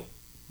saying. We don't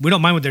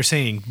mind what they're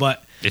saying,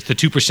 but it's the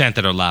 2%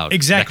 that are loud.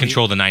 Exactly. That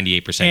control the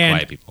 98%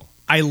 quiet people.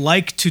 I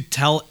like to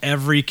tell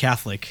every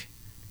Catholic,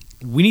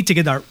 we need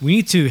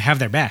to have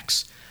their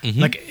backs. Mm-hmm.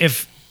 Like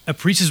if a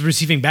priest is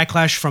receiving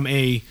backlash from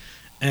a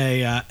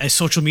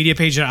social media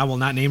page that I will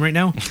not name right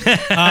now,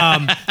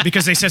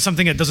 because they said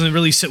something that doesn't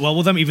really sit well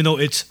with them, even though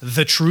it's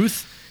the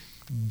truth.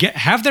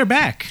 Have their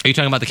back. Are you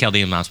talking about the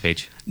Chaldean Mouse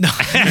page? No. No,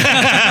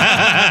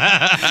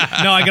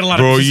 I get a lot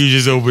of... Bro, you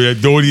just open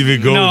it. Don't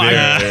even go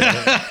there.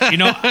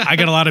 I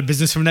get a lot of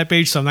business from that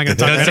page, so I'm not going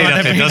to talk about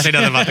that page. Don't say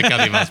nothing about the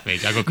Chaldean Mouse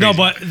page. I'll go crazy. No,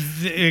 but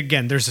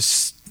again,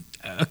 there's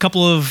a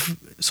couple of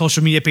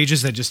social media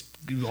pages that just,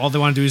 all they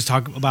want to do is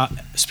talk about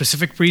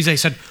specific priests. They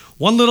said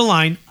one little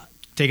line,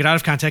 take it out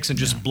of context and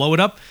just blow it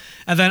up.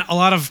 And then a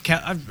lot of...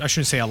 I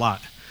shouldn't say a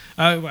lot.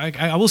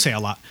 I will say a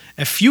lot.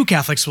 A few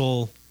Catholics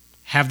will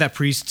have that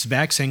priest's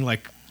back saying,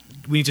 like,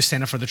 we need to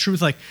stand up for the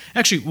truth. Like,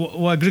 actually,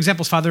 a good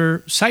example is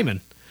Father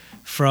Simon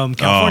from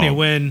California.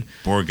 When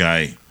poor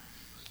guy,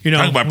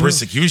 talking about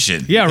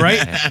persecution. Yeah,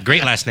 right.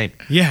 Great last name.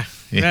 Yeah,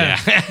 Yeah.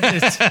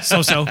 It's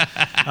so.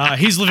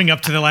 He's living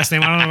up to the last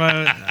name. I don't know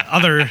about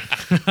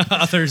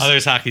others.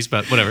 Others hockey,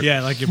 but whatever.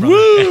 Yeah, like your brother.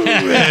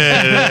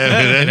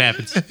 It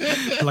happens.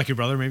 Like your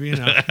brother, maybe.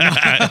 No.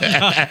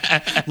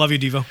 Love you,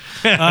 Devo.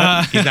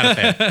 He's not a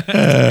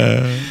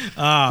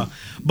fan.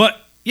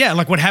 But yeah,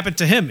 like what happened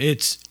to him,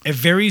 it's a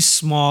very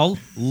small,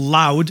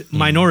 loud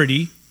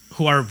minority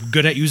who are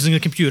good at using a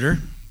computer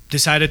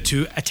decided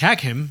to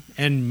attack him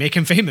and make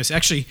him famous.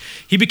 Actually,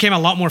 he became a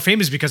lot more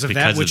famous because of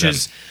that, which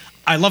is,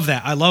 I love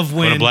that. I love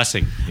when... What a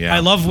blessing. Yeah. I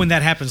love when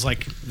that happens,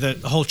 like the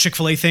whole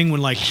Chick-fil-A thing,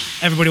 when like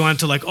everybody wanted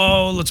to like,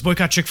 oh, let's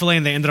boycott Chick-fil-A,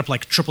 and they ended up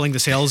like tripling the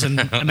sales in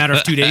a matter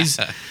of 2 days.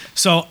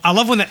 So I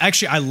love when that,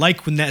 actually, I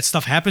like when that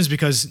stuff happens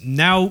because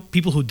now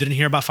people who didn't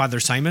hear about Father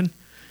Simon,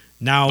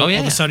 now all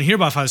of a sudden hear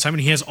about Father Simon.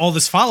 He has all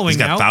this following He's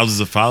got now. thousands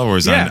of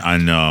followers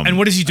on and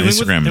what is he doing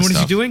Instagram with, and what is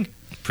he doing?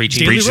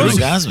 Preaching the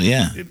gospel,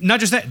 yeah. Not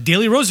just that,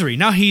 daily rosary.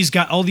 Now he's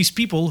got all these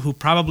people who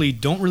probably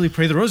don't really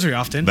pray the rosary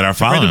often, but are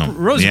following the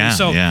rosary. Yeah,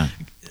 so yeah.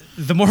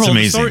 The moral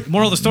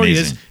of the story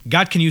is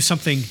God can use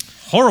something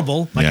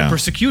horrible like a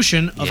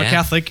persecution of a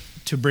Catholic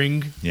to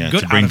bring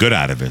good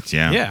out of it.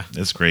 Yeah,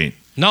 that's great.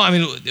 No, I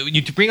mean,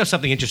 you to bring up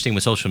something interesting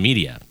with social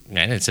media,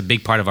 and it's a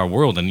big part of our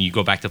world. And you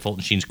go back to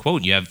Fulton Sheen's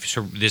quote, you have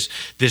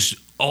this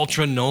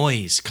ultra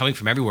noise coming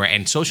from everywhere,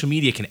 and social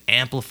media can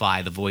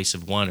amplify the voice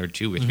of one or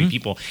two or three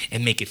people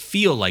and make it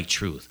feel like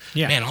truth.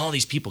 Yeah. Man, all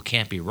these people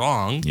can't be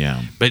wrong.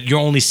 Yeah. But you're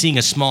only seeing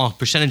a small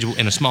percentage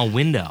in a small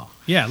window.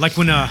 Yeah, like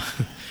when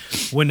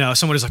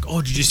someone is like,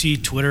 "Oh, did you see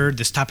Twitter?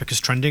 This topic is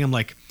trending." I'm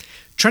like,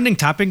 trending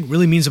topic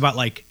really means about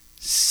like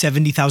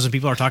 70,000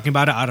 people are talking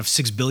about it out of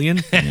 6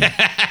 billion.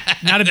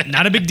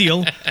 Not a big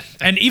deal.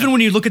 And even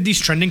when you look at these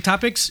trending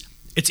topics,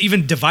 it's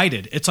even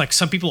divided. It's like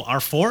some people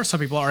are for, some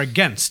people are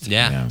against.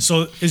 Yeah.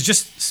 So it's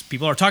just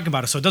people are talking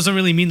about it. So it doesn't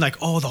really mean like,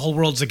 oh, the whole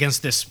world's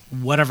against this,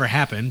 whatever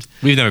happened.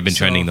 We've never been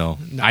trending though.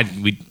 No.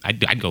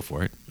 I'd go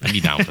for it. I'd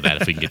be down for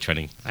that if we can get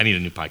trending. I need a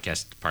new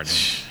podcast partner.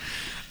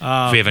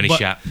 If we have any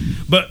shot.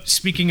 But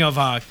speaking of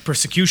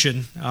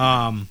persecution,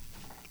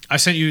 I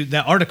sent you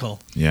that article.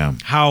 Yeah.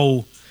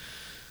 How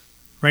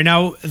right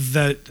now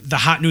the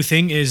hot new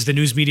thing is the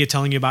news media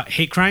telling you about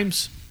hate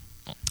crimes.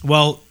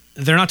 Well,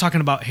 they're not talking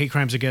about hate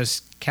crimes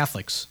against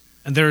Catholics,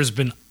 and there has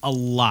been a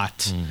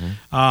lot.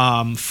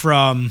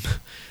 From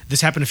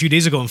this happened a few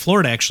days ago in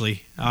Florida,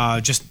 actually,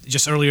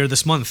 just earlier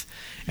this month.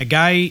 A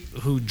guy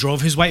who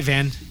drove his white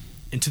van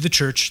into the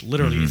church,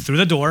 literally through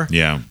the door,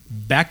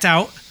 backed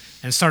out,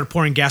 and started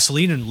pouring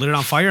gasoline and lit it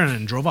on fire and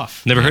then drove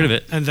off. Never heard of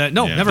it. And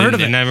never heard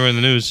of it. Never in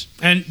the news.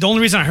 And the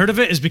only reason I heard of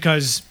it is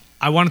because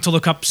I wanted to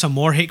look up some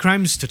more hate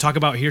crimes to talk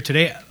about here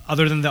today,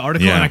 other than the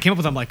article, and I came up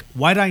with. I'm like,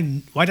 why did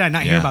I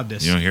not hear about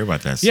this? You don't hear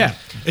about that stuff. Yeah,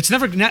 it's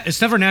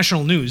never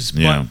national news,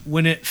 but Yeah.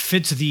 when it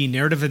fits the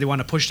narrative that they want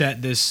to push,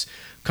 that this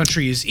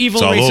country is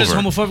evil, It's all racist,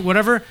 over. homophobic,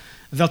 whatever,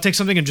 they'll take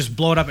something and just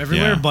blow it up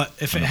everywhere. Yeah, But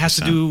if it has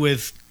to 100%. do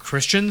with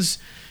Christians,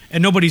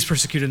 and nobody's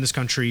persecuted in this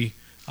country,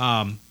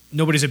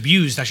 nobody's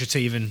abused, I should say,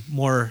 even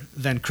more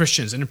than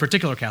Christians, and in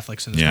particular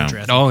Catholics in this country.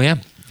 I think. Oh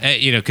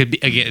yeah, could be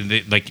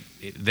again like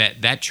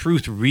that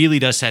truth really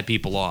does set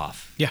people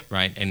off. Yeah.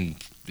 Right. And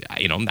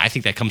I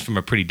think that comes from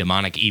a pretty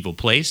demonic, evil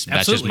place. That's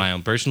Absolutely. just my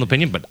own personal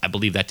opinion, but I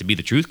believe that to be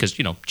the truth because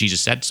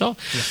Jesus said so.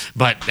 Yeah.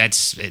 But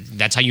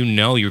that's how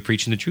you're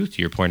preaching the truth.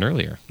 To your point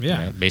earlier.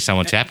 Yeah. Based on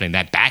what's happening,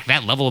 that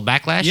level of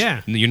backlash.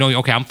 Yeah.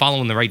 Okay, I'm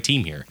following the right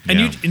team here. And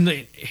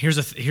here's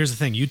the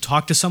thing: you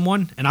talk to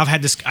someone, and I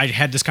had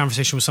this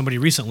conversation with somebody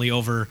recently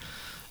over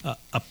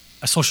a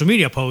social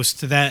media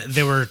post that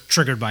they were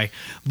triggered by,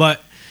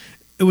 but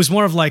it was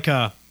more of like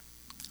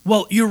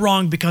well, you're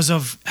wrong because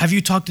of, have you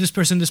talked to this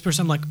person?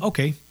 I'm like,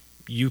 okay,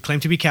 you claim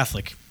to be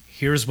Catholic.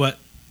 Here's what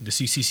the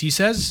CCC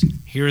says.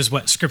 Here's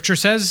what Scripture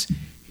says,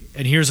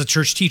 and here's a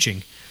church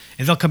teaching,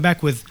 and they'll come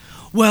back with,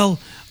 well,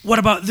 what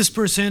about this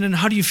person, and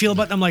how do you feel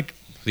about them? I'm like,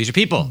 these are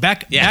people.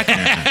 back.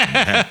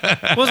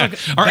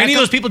 Are any of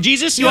those people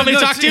Jesus? You want me to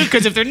talk to?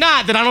 Because if they're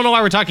not, then I don't know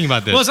why we're talking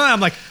about this. Well, it's not.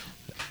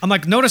 I'm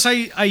like, notice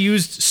I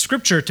used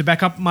Scripture to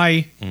back up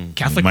my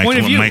Catholic point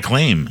of view. My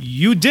claim.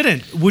 You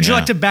didn't. Would you Yeah.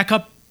 like to back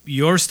up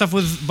your stuff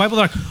with Bible?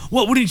 They're like,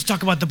 well, what did you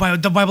talk about the Bible?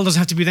 The Bible doesn't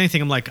have to be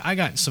anything. I'm like, I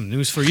got some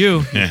news for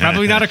you. You're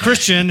probably not a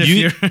Christian.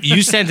 If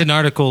You sent an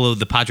article of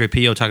the Padre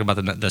Pio talking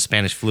about the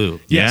Spanish flu,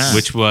 Yes.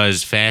 which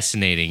was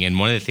fascinating. And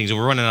one of the things, and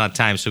we're running out of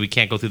time, so we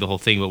can't go through the whole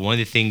thing, but one of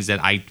the things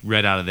that I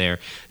read out of there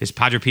is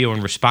Padre Pio,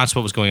 in response to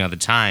what was going on at the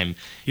time.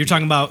 You're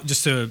talking about,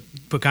 just to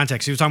put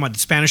context, you were talking about the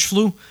Spanish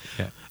flu,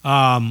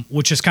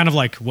 which is kind of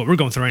like what we're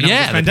going through right now.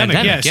 Yeah, with the the pandemic.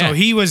 pandemic, So yeah.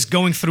 he was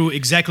going through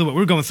exactly what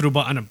we're going through,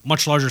 but on a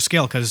much larger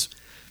scale because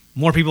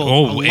more people,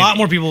 a lot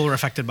more people were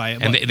affected by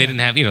it. And but, they didn't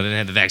have, they didn't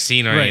have the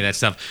vaccine or any Right. of that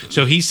stuff.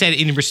 So he said,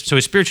 so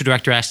his spiritual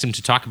director asked him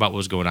to talk about what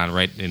was going on,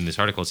 right? In this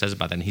article, it says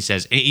about that. And he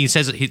says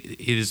it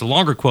is a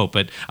longer quote,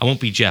 but I won't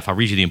be Jeff. I'll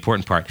read you the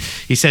important part.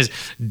 He says,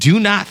 "Do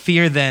not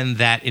fear then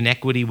that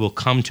inequity will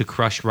come to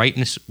crush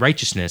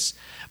righteousness,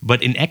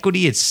 but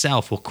inequity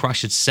itself will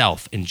crush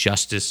itself, and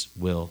justice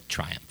will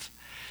triumph."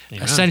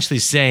 Yeah. Essentially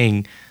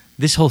saying,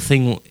 this whole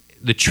thing,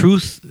 the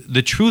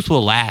truth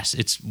will last.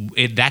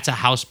 That's a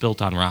house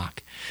built on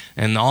rock.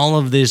 And all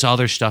of this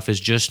other stuff is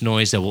just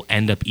noise that will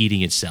end up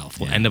eating itself,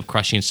 will end up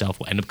crushing itself,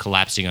 will end up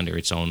collapsing under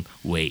its own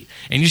weight.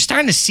 And you're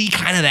starting to see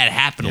kind of that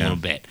happen a little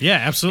bit. Yeah,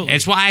 absolutely. And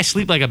it's why I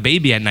sleep like a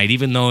baby at night,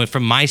 even though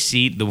from my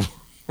seat, the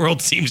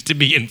world seems to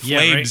be in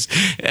flames.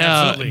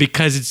 Absolutely.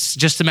 Because it's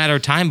just a matter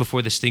of time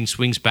before this thing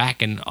swings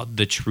back and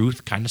the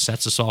truth kind of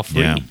sets us all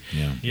free.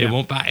 It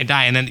won't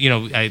die. And then,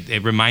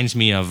 it reminds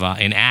me of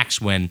in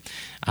Acts when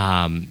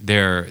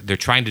they're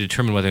trying to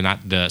determine whether or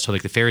not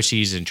the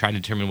Pharisees and trying to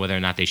determine whether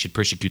or not they should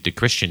persecute the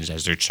Christians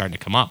as they're starting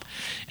to come up.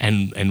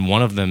 And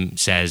one of them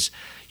says,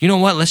 you know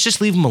what, let's just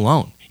leave them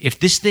alone. If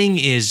this thing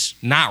is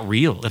not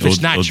real, if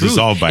it's not true,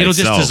 it'll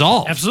just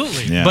dissolve.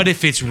 Absolutely. Yeah. But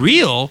if it's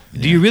real,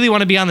 do you really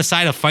want to be on the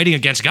side of fighting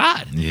against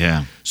God?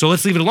 Yeah. So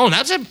let's leave it alone.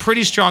 That's a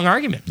pretty strong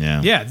argument.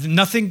 Yeah. Yeah,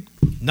 nothing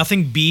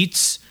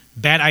beats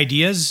bad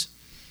ideas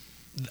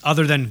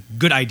other than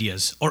good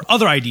ideas or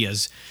other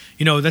ideas.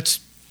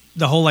 That's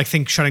the whole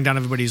thing, shutting down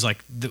everybody's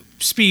the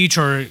speech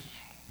or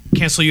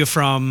cancel you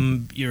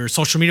from your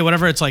social media,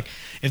 whatever. It's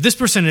if this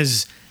person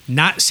is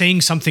not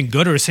saying something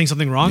good or saying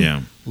something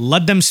wrong,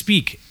 let them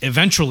speak.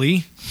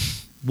 Eventually,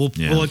 we'll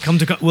come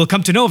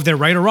to know if they're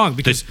right or wrong,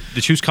 because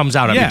the truth comes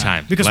out every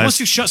time. Because once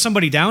you shut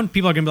somebody down,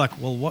 people are gonna be like,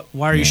 well,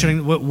 why are you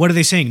shutting? What are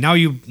they saying? Now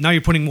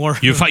you're putting more.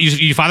 You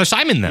Father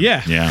Simon them.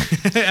 Yeah.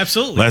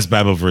 Absolutely. Last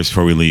Bible verse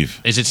before we leave.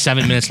 Is it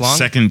 7 minutes long?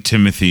 2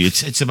 Timothy.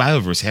 It's a Bible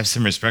verse. Have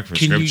some respect for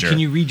Scripture. Can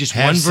you read just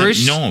one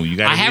verse? No, you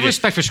got to. I have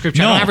respect for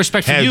Scripture. I don't have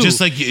respect for you.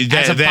 Just like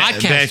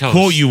that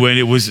quote you went.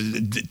 It was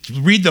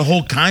read the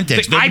whole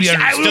context. Nobody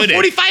understood it.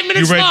 45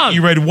 minutes long.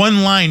 You read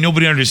one line.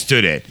 Nobody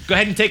understood it. Go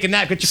ahead and take a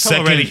nap. Get your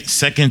pillow ready.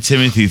 2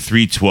 Timothy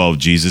 3:12.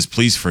 Jesus,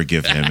 please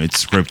forgive him. It's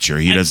Scripture.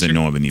 He doesn't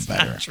know any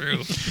better.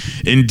 True.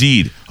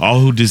 Indeed, all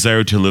who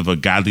desire to live a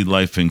godly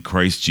life in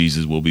Christ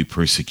Jesus will be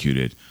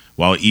persecuted,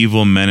 while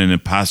evil men and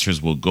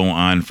impostors will go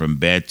on from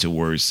bad to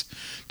worse,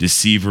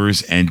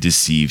 deceivers and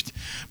deceived.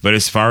 But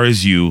as far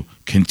as you,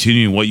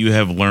 continue what you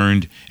have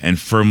learned and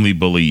firmly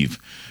believe,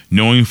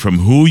 knowing from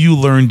who you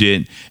learned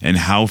it and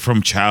how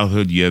from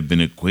childhood you have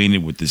been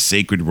acquainted with the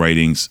sacred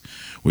writings,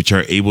 which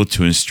are able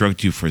to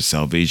instruct you for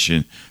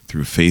salvation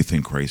through faith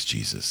in Christ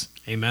Jesus.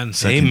 Amen.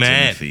 2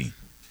 Amen. Timothy.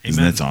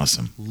 Isn't that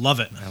awesome? Love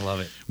it. I love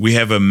it. We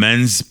have a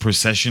men's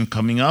procession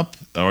coming up,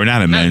 or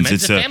not a men's.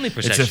 It's a family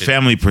procession. It's a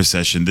family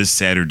procession this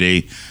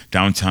Saturday,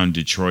 downtown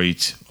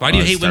Detroit. Why do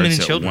you hate women and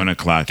starts at children?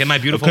 1:00. Can my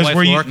beautiful Because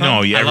wife Laura come?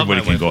 No, yeah, I love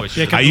everybody my can go. wife,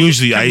 Laura. Yeah, I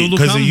usually, can Lulu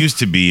because it come? used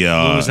to be.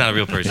 Lulu's not a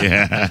real person.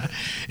 Yeah,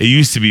 it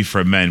used to be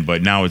for men,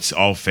 but now it's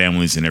all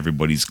families and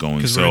everybody's going.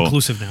 Because So we're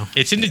inclusive now.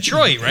 It's in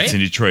Detroit, right? it's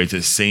in Detroit. It's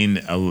at St.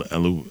 I don't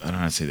know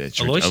how to say that.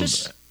 Church.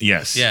 Aloysius?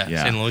 Yes. Yeah,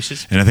 St.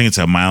 Aloysius. And I think it's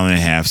a mile and a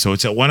half. So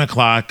it's at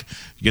 1:00.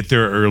 You get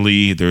there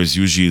early. There's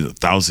usually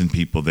 1,000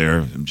 people there.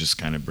 I'm just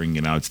kind of bringing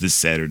it out. It's this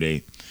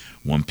Saturday,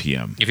 1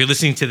 p.m. If you're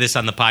listening to this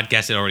on the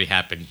podcast, it already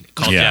happened.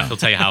 Call Yeah. Jeff. He'll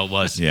tell you how it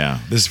was. Yeah.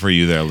 This is for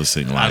you that are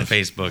listening On live.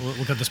 Facebook.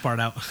 We'll cut this part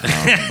out.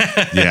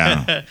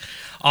 Yeah.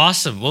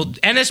 Awesome. Well,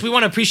 Ennis, we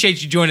want to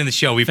appreciate you joining the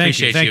show. We Thank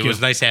appreciate you. Thank It you. was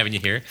nice having you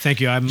here.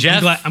 Thank you. I'm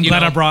Jeff, glad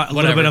I brought a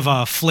little whatever. bit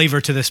of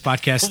flavor to this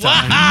podcast.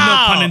 Wow.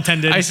 No pun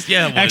intended. Actually,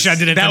 I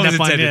didn't that intend was that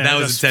pun. intended. Yeah, That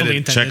was fully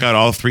intended. Check out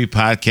all 3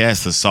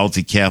 podcasts: The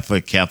Salty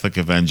Catholic, Catholic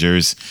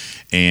Avengers,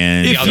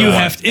 and If other you one.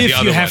 have The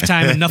other have one.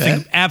 time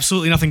and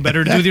absolutely nothing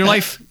better to do with your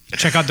life,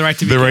 check out The Right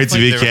to Be The Right to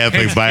Be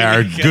Catholic. Catholic by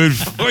our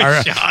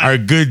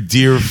good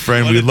dear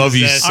friend. What We a love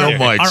you disaster. so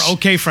much. Our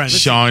okay friend.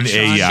 Sean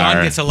Sean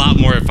A.R. gets a lot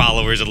more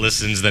followers and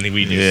listens than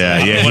we do. Yeah,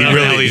 so yeah, whatever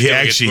the hell he's he doing,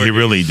 it's actually working.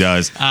 really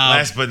does.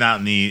 Last but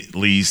not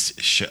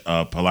least,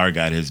 Pilar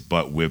got his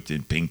butt whipped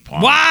in ping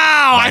pong. Wow!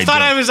 I By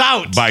thought I was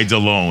out. by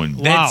DeLone.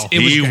 Wow. It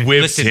was He great.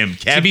 whipped Listen, him.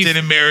 to be- Captain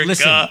America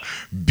listen.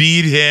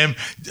 beat him.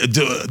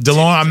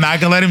 DeLone, I'm not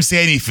gonna let him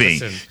say anything.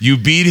 Listen. You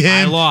beat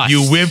him. I lost.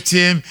 You whipped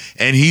him,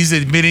 and he's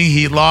admitting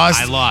he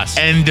lost. I lost.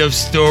 End of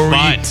story.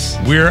 But-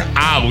 we're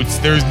out.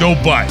 There's no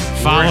but.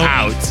 Follow, we're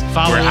out.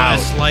 Follow we're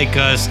us, out. like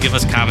us, give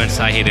us comments.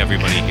 I hate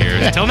everybody here.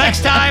 Until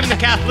next time, the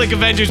Catholic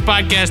Avengers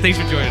podcast. Thanks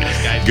for joining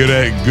us, guys. Good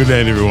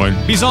night, everyone.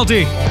 Be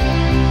salty.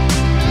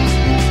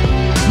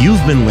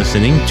 You've been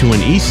listening to an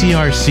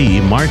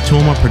ECRC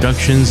Martoma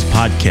Productions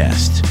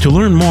podcast. To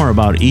learn more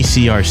about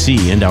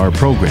ECRC and our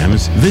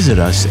programs, visit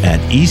us at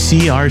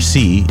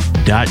ecrc.us.